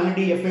 they have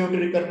already FiO2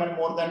 requirement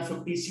more than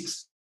 50,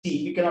 60,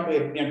 we cannot do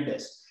apnea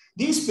test.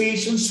 These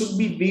patients should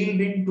be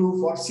wheeled into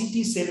for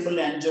CT cerebral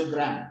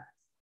angiogram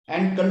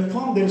and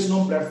confirm there is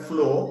no blood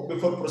flow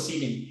before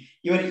proceeding.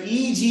 Your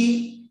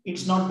EEG,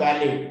 it's not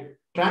valid.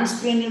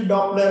 Transcranial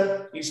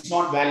Doppler, it's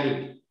not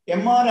valid.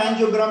 MR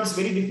angiogram is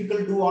very difficult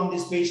to do on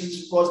these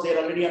patients because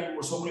they're already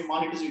on so many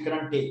monitors you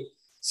cannot take.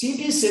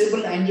 CT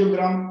cerebral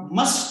angiogram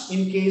must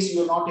in case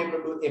you're not able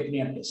to do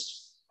apnea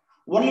test.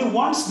 Only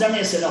once done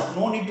is enough.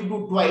 No need to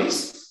do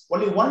twice.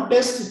 Only one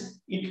test,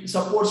 it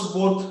supports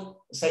both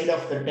side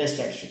of the test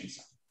actually.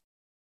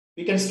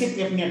 We can skip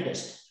apnea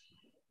test.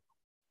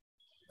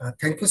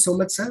 Thank you so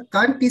much, sir.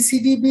 Can't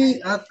PCD be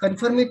a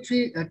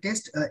confirmatory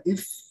test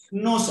if?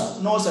 No,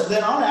 sir. No, sir.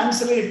 They're all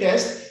ancillary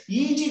tests.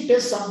 EEG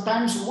test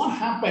sometimes what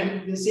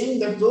happened, they're saying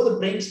that though the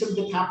brainstem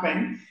that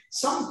happened,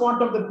 some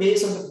part of the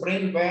base of the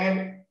brain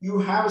where you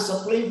have a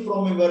supply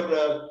from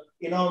your,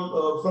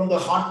 from the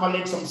heart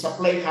palate, some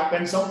supply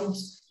happens. Some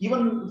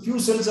even few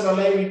cells are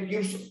alive, it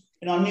gives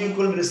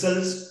unequal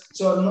results.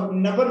 So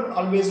never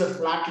always a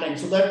flat line.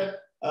 So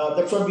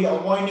that's what we are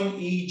avoiding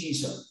EEG,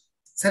 sir.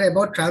 Sir,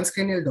 about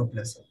transcranial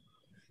Doppler, sir.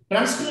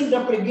 Transcranial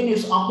Doppler again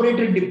is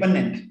operator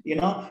dependent.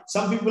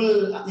 Some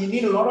people, you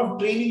need a lot of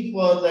training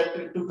for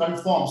that to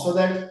conform so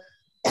that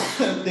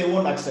they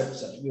won't accept,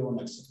 sir. We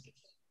won't accept it.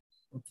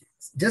 Okay.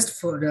 Just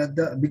for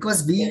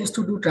because we used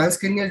to do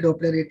transcranial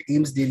Doppler at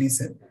AIMS Delhi,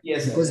 sir.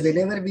 Yes. Because sir.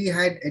 Whenever we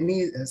had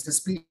any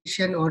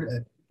suspicion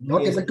or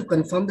not able to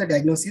confirm the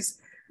diagnosis,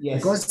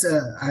 because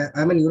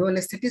I'm a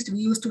neuroanesthetist, we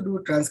used to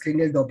do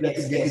transcranial Doppler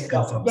to get it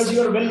confirmed. Because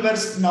you are well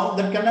versed now,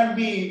 that cannot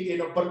be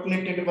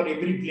percolated for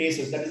every place.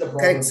 That is the problem.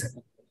 Correct, sir.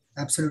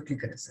 Absolutely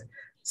correct, sir.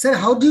 Sir,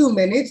 how do you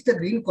manage the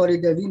green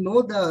corridor? We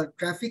know the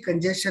traffic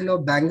congestion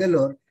of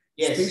Bangalore,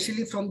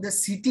 especially from the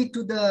city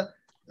to the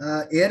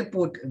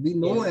airport. We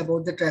know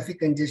about the traffic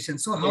congestion.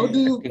 So how do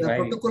you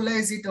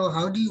protocolize it, or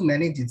how do you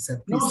manage it,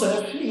 sir? Please. No,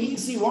 sir. Actually,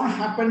 see what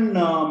happened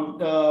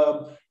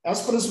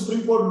as per the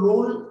Supreme Court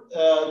rule,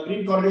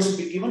 green corridor should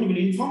be given. You will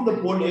inform the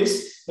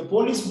police. The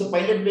police, the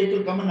pilot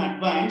vehicle come in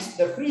advance.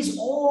 They freeze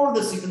all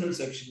the signal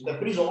section. They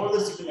freeze all the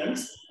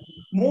signals.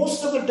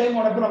 Most of the time,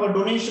 what happens, our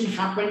donation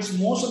happens,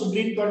 most of the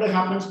green corridor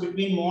happens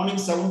between morning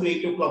 7 to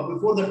 8 o'clock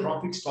before the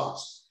traffic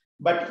starts.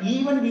 But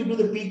even we do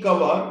the peak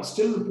hour,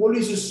 still the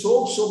police is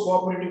so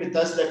cooperative with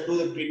us that do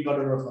the green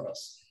corridor for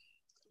us.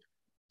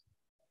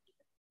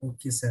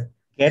 Okay, sir.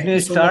 Can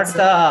you start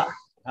the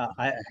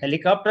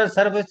helicopter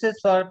services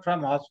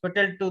from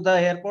hospital to the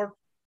airport?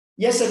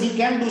 Yes, sir, we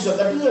can do so.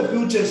 That is the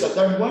future, sir.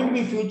 That's going to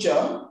be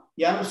future.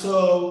 Yeah.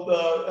 So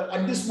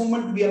at this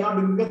moment, we are not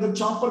doing, because the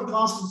chopper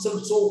cost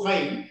itself so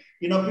high.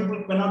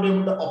 People cannot be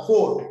able to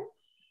afford.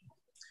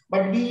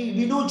 But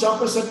we do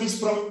chopper service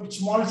from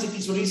small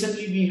cities. So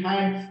recently we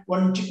had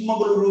one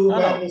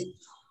Chinnadurai.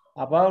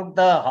 About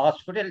the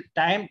hospital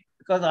time,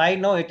 because I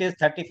know it is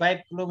 35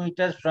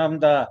 kilometers from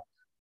the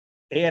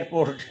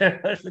airport.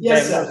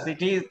 Yes, Bangalore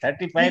city is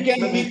 35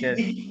 kilometers.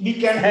 We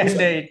can and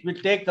it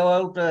will take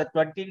about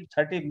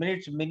 20-30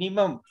 minutes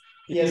minimum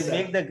if you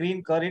make the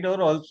green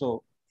corridor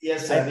also.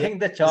 Yes, sir. I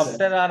think the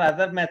chopper or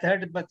other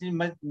method but is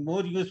much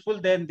more useful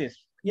than this.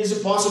 Yes,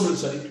 it's possible,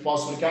 sir. It's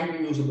possible. It can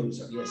be usable,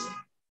 sir. Yes, sir.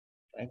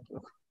 Thank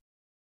you.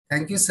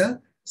 Thank you,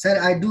 sir. Sir,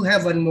 I do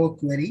have one more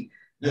query.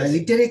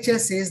 Literature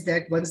says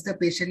that once the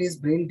patient is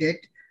brain dead,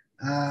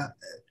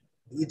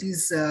 it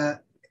is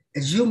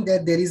assumed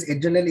that there is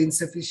adrenal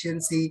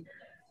insufficiency.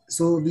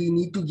 So we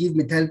need to give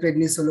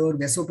methylprednisolone,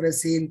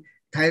 vasopressin,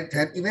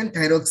 even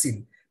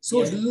thyroxine. So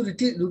Yes. do you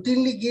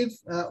routinely give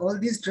all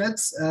these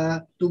drugs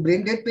to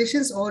brain dead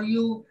patients, or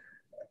you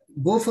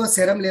go for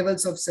serum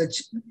levels of such?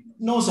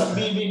 No, sir.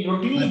 We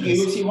routinely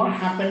give. See what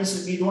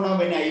happens. We don't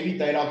have any IV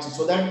thyroxine,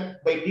 so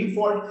that by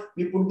default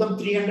we put them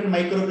 300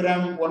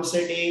 microgram once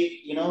a day.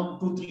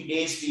 2-3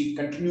 days we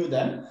continue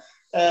them.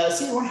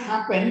 See what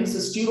happens.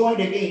 Steroid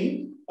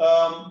again.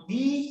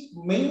 We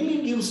mainly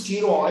give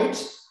steroids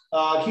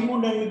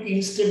hemodynamic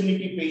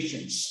instability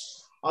patients.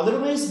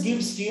 Otherwise, give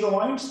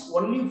steroids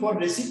only for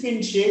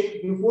recipient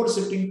shape before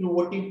shifting to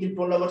OT, till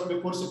 12 hours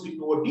before shifting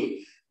to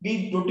OT.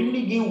 We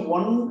routinely give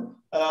 1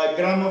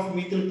 gram of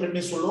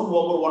methylprednisolone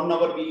over 1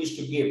 hour we used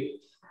to give.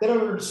 There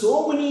are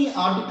so many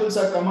articles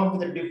that come up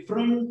with the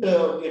different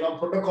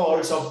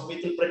protocols of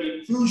methylprednisolone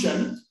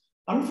infusion.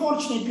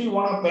 Unfortunately,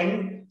 what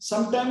happened,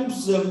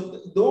 sometimes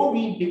though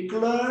we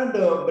declared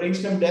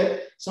brainstem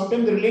death,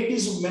 sometimes the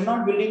relatives may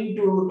not willing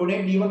to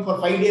donate even for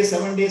 5 days,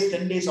 7 days,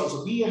 10 days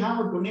also. We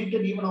have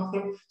donated even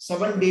after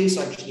 7 days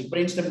actually,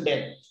 brainstem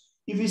death.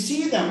 If you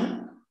see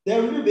them, they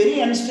will be very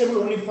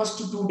unstable only first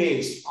 2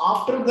 days.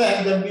 After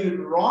that, they'll be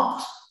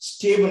rock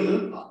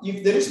stable.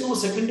 If there is no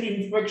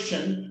secondary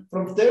infection,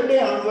 from 3rd day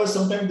onwards,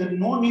 sometimes there's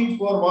no need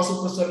for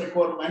vasopressor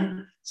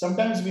requirement.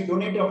 Sometimes we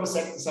donate after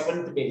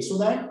 7th day. So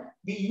that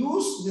we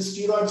use the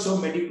steroid so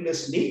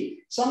meticulously.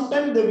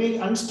 Sometimes they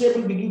will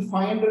unstable, we give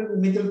 500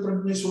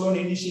 methylprednisolone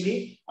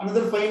initially,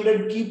 another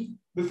 500 keep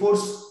before,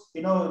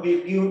 we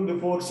give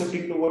before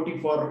shifting to OT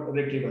for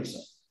retrieval, sir.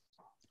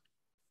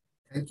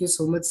 Thank you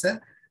so much, sir.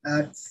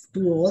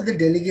 To all the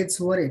delegates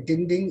who are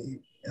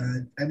attending,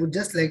 I would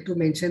just like to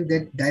mention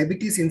that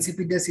diabetes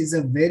insipidus is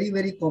a very,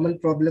 very common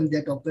problem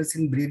that occurs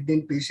in brain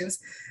dead patients.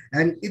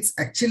 And it's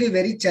actually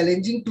very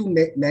challenging to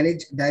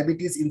manage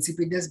diabetes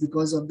insipidus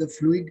because of the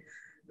fluid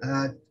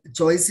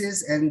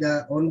choices and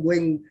the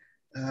ongoing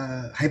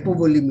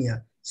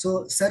hypovolemia.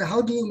 So, sir,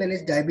 how do you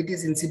manage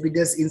diabetes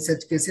insipidus in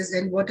such cases,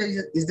 and what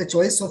is the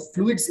choice of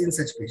fluids in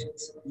such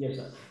patients? Yes,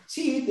 sir.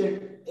 See,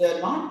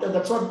 not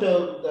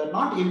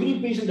every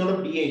patient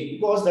develop DA,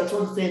 because that's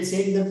what they're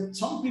saying, that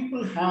some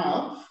people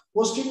have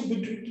posterior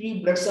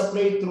pituitary blood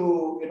supply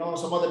through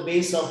some other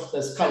base of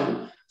the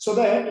skull, so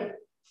that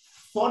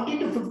 40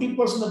 to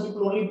 50% of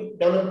people only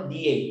develop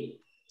DA.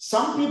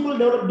 Some people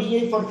develop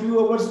DA for a few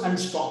hours and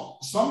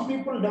stop. Some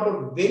people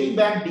develop very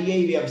bad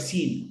DA, we have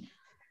seen.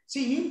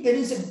 See, if there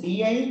is a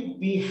DI,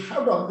 we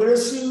have to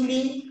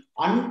aggressively,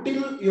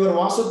 until your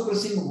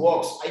vasopressin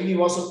works, IV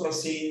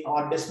vasopressin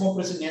or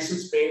desmopressin nasal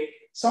spray.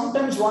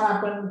 Sometimes what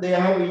happens, they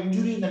have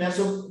injury in the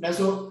nasal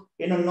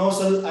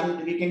nostril,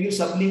 and we can give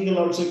sublingual,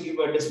 also give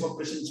a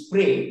desmopressin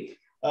spray.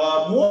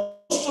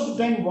 Most of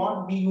the time,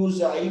 what we use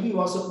IV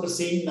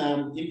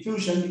vasopressin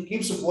infusion, it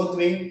keeps both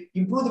way,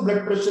 improve the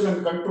blood pressure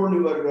and control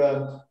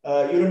your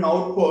urine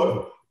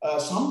output.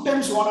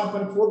 Sometimes what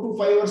happens, 4 to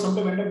 5 hours,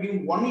 sometimes end up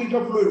giving 1 liter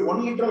of fluid,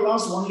 1 liter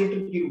loss, 1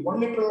 liter give, 1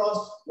 liter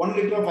loss, 1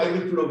 liter of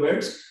IV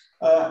fluids.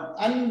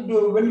 And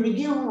when we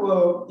give,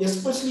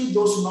 especially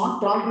those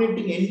not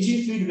tolerating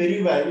NG feed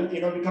very well, we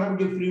cannot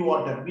give free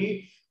water.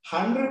 We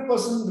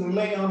 100%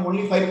 rely on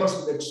only 5%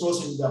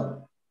 dextrose in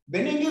them.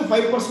 When you give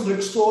 5%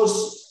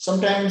 dextrose,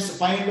 sometimes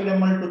 500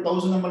 ml to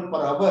 1000 ml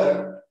per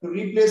hour to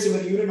replace your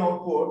urine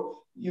output,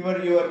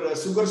 your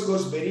sugar score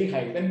is very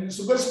high. When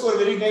sugar score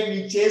very high,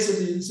 we chase with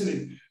the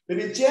insulin. When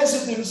you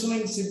chase with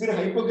insulin, severe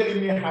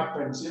hypokalemia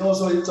happens.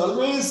 So it's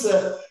always,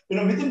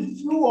 within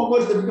few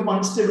hours they become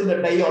unstable, they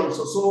die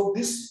also. So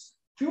this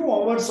few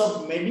hours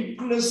of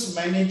meticulous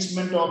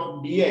management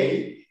of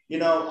DI,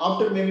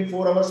 after maybe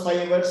 4 hours,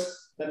 5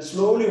 hours, then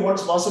slowly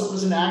once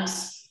vasopressin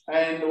acts,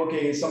 and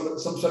okay, some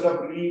sort of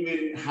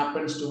relief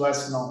happens to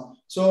us now.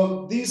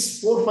 So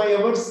these 4-5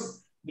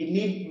 hours, we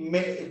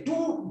need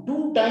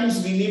two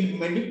times we need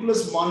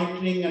meticulous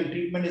monitoring and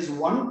treatment. Is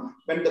one,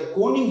 when the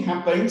coning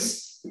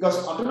happens,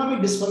 because autonomic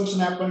dysfunction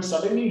happens,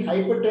 suddenly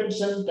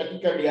hypertension,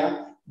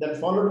 tachycardia, then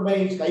followed by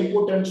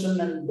hypotension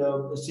and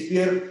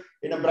severe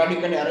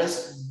bradycardia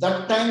arrest.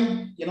 That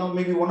time,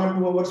 maybe 1 or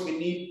 2 hours we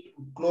need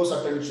close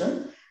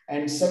attention.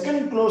 And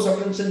second close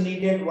attention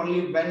needed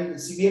only when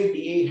severe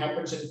DA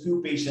happens in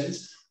few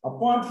patients.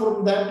 Apart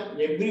from that,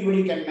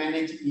 everybody can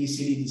manage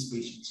easily these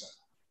patients.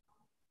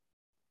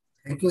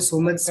 Thank you so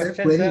much, sir.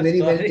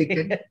 Very well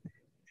taken.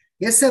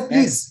 Yes, sir,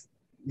 please.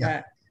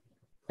 Yeah.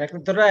 Dr.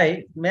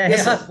 Durai, may I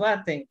ask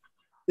one thing?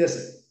 Yes,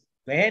 sir.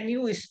 When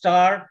you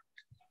start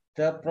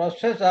the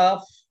process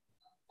of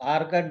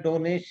organ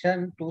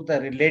donation to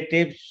the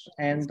relatives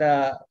and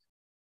the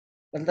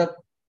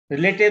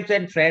relatives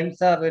and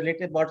friends or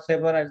relatives,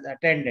 whatever, as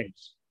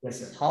attendants, yes,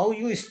 sir. How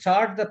you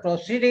start the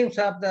proceedings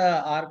of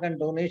the organ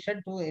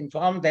donation to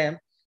inform them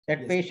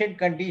that patient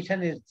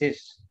condition is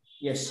this?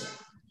 Yes, sir.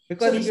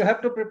 Because you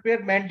have to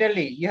prepare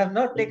mentally. You have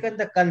not taken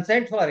the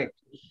consent for it.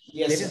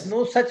 Yes, there is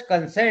no such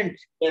consent.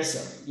 Yes,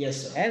 sir. Yes,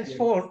 sir.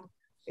 Henceforth,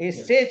 a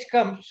stage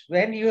comes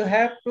when you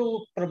have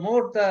to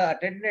promote the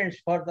attendance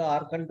for the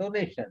organ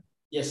donation.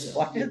 Yes, sir.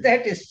 What is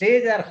that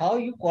stage, or how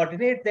you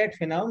coordinate that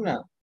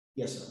phenomena?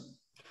 Yes, sir.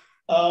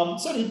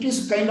 So it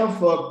is kind of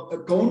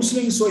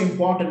counseling so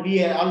important.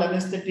 We are all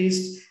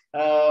anesthetists,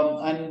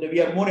 and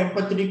we are more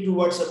empathetic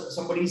towards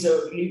somebody's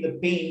relieve the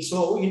pain.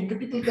 So in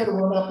critical care,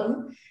 what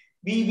happens?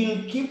 We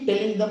will keep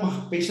telling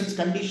them patient's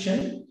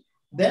condition.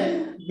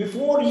 Then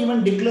before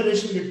even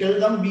declaration, we tell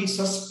them we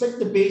suspect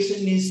the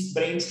patient is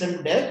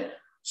brainstem dead.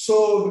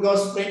 So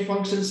because brain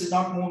functions is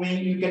not moving,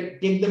 you can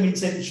take them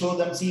inside and show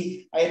them,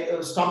 see, I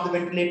stop the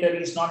ventilator,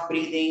 he's not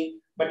breathing,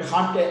 but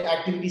heart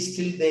activity is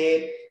still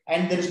there,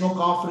 and there is no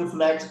cough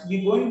reflex.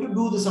 We're going to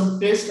do some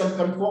test and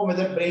confirm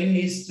whether brain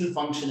is still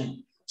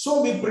functioning.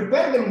 So we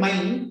prepare the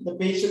mind, the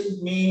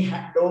patient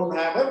don't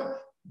have a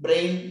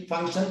brain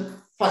function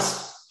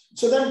first.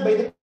 So then by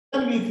the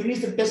time we finish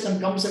the test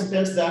and comes and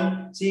tells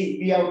them, see,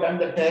 we have done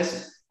the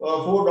test,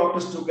 4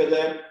 doctors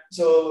together.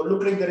 So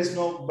look like there is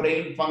no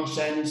brain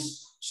functions.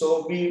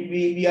 So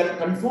we are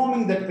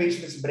confirming that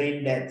patient is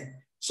brain dead.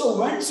 So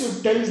once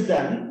you tell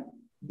them,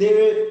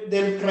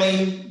 they'll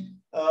cry,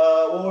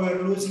 oh,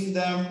 we're losing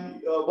them.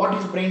 What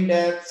is brain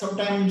death?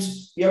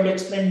 Sometimes we have to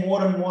explain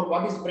more and more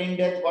what is brain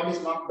death, what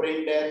is not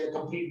brain death,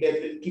 complete death.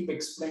 We'll keep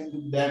explaining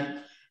to them.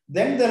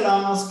 Then they'll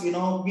ask,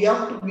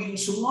 we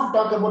should not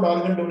talk about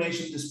organ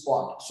donation this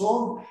spot.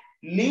 So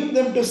leave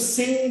them to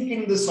sink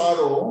in the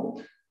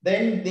sorrow.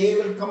 Then they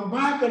will come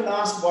back and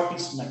ask, what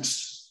is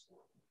next?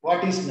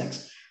 What is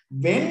next?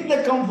 When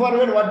they come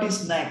forward, what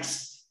is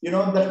next?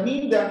 That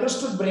means they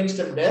understood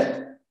brainstem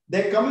death.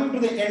 They're coming to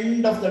the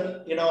end of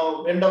the,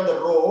 end of the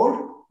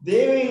road.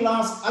 They will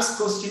ask us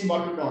question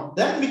what to know.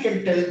 Then we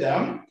can tell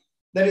them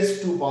there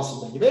is 2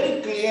 possibilities.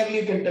 Very clearly,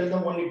 you can tell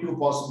them only 2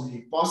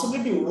 possibilities.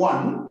 Possibility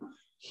 1,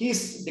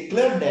 he's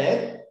declared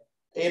death,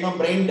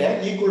 brain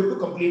death equal to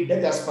complete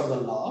death as per the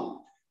law.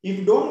 If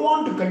you don't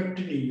want to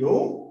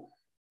continue,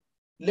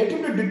 let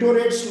him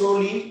deteriorate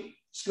slowly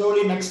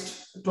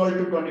next 12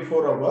 to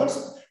 24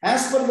 hours.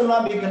 As per the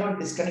law, we cannot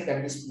disconnect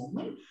at this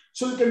moment.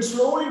 So you can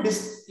slowly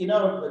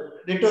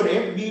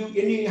deteriorate.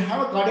 When you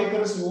have a cardiac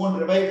arrest, you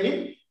won't revive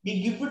him.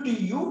 We give it to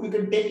you. We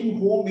can take him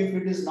home if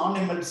it is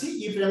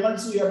non-MLC. If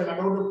MLC, you have an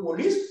order of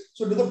police,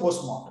 so do the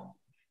postmortem.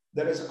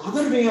 There is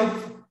other way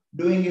of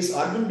doing is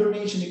organ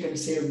donation. You can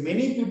save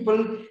many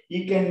people.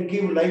 You can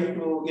give life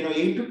to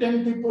 8 to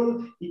 10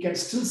 people. You can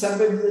still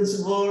survive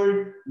this world.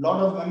 A lot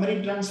of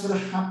memory transfer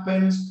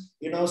happens.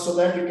 So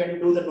that you can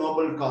do the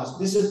noble cause.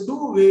 This is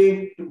 2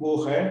 ways to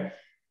go ahead.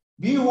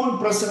 We won't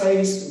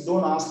pressurize,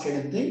 don't ask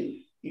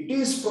anything. It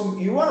is from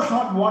your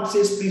heart what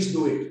says, please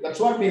do it. That's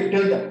what we'll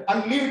tell them.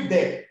 And leave it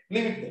there.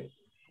 Leave it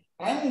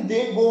there. And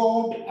they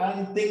go out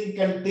and think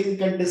and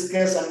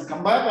discuss and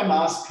come back and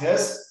ask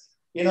us,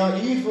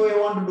 if we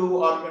want to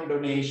do organ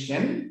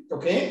donation,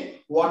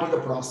 okay, what is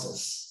the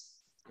process?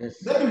 Yes.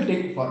 That will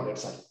take forward,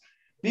 sir.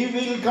 We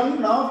will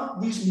come now,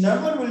 we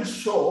never will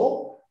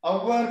show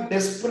our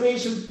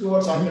desperation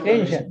towards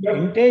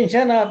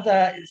intention of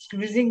the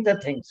squeezing the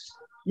things.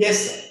 Yes,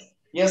 sir.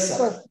 Yes,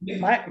 sir.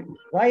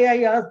 Why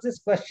I ask this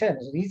question,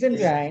 reason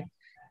behind,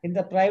 in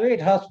the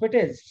private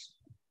hospitals,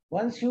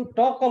 once you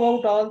talk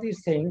about all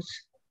these things,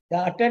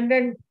 the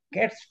attendant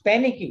gets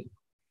panicky.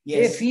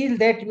 Yes. They feel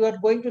that you are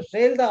going to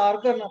sell the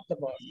organ of the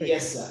body.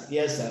 Yes, sir.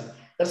 Yes, sir.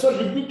 That's why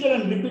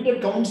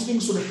repeated counseling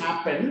should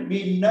happen.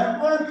 We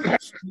never,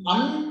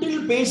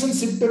 until patients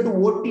shifted to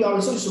OT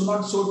also, should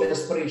not show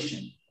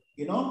desperation.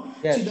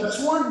 Yes. So that's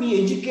what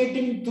we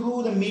educating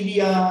through the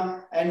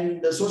media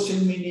and the social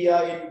media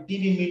and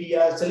TV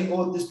media, telling,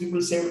 oh, these people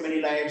saved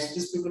many lives,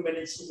 these people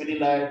managed many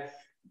lives.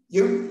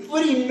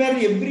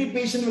 Every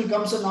patient will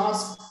come and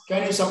ask,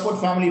 can you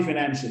support family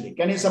financially?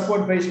 Can you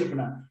support patient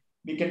financially?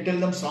 We can tell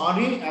them,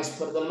 sorry, as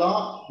per the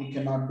law, we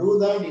cannot do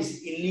that.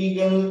 It's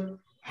illegal.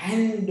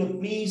 And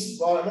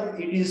please,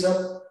 it is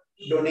a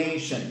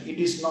donation. It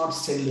is not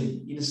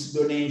selling. It is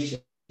donation.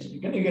 You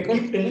can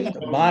keep telling.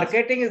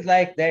 Marketing is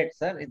like that,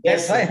 sir.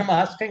 That's why I'm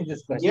asking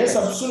this question. Yes,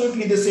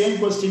 absolutely. The same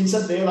question,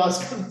 sir. They will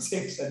ask the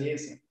same, sir.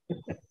 Yes, sir.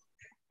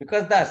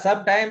 Because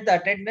sometimes the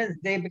attendants,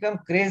 they become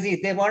crazy.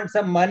 They want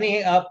some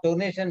money of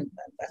donation,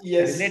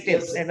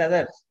 relatives and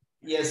others.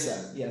 Yes,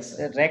 sir. Yes,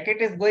 sir. The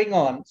racket is going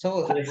on.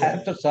 So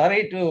I'm so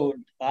sorry to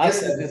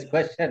ask this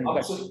question.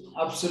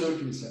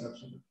 Absolutely, sir.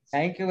 Absolutely.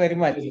 Thank you very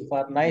much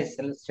for nice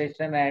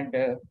illustration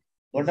and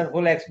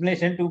wonderful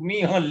explanation to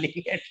me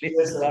only, at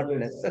least. God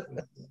bless.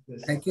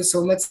 Thank you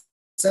so much,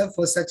 sir,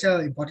 for such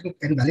an important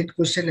and valid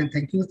question. And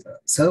thank you,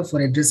 sir,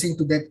 for addressing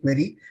to that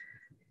query.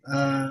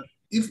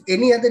 If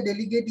any other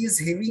delegate is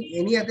having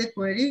any other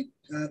query,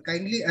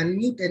 kindly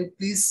unmute and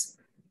please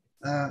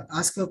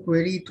ask your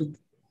query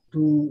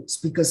to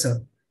speaker, sir.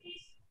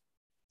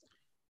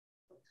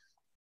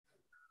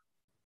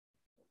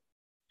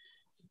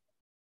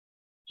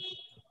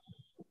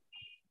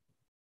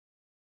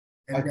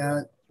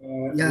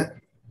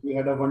 And we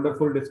had a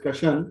wonderful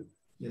discussion.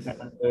 Yes,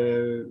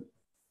 and,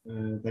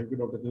 thank you,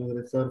 Dr.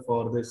 Chinnadurai, sir,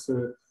 for this.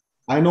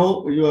 I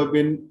know you have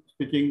been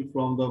speaking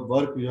from the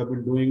work you have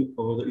been doing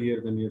over the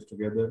years and years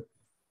together.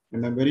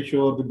 And I'm very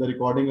sure with the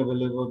recording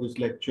available of this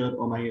lecture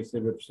on ISA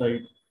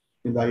website,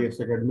 in the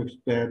ISA Academics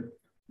tab,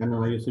 and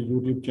on ISA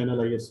YouTube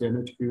channel, ISA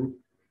NHQ,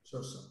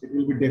 Sure, sir. It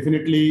will be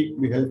definitely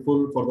be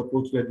helpful for the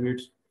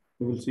postgraduates.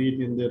 We will see it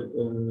in their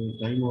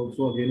time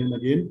also again and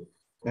again.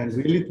 And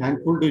really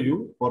thankful to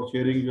you for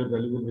sharing your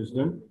valuable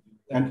wisdom.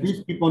 And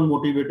please keep on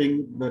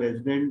motivating the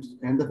residents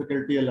and the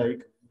faculty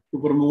alike to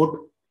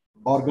promote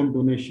organ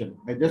donation.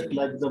 I just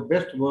like the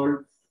best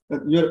word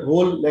that your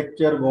whole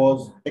lecture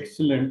was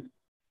excellent,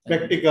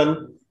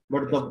 practical,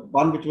 but the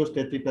one which was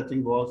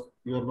touching was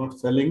you are not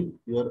selling,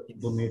 you are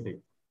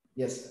donating.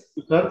 Yes,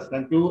 Sir,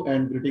 thank you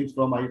and greetings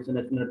from ISA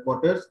National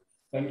Headquarters.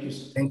 thank you,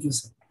 sir. Thank you,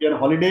 sir. We are on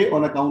holiday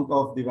on account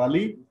of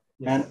Diwali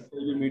and Yes,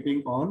 we'll be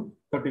meeting on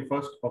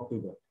 31st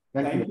October.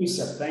 thank you,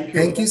 sir. Thank you.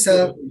 Thank you,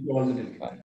 sir. Thank you all the way.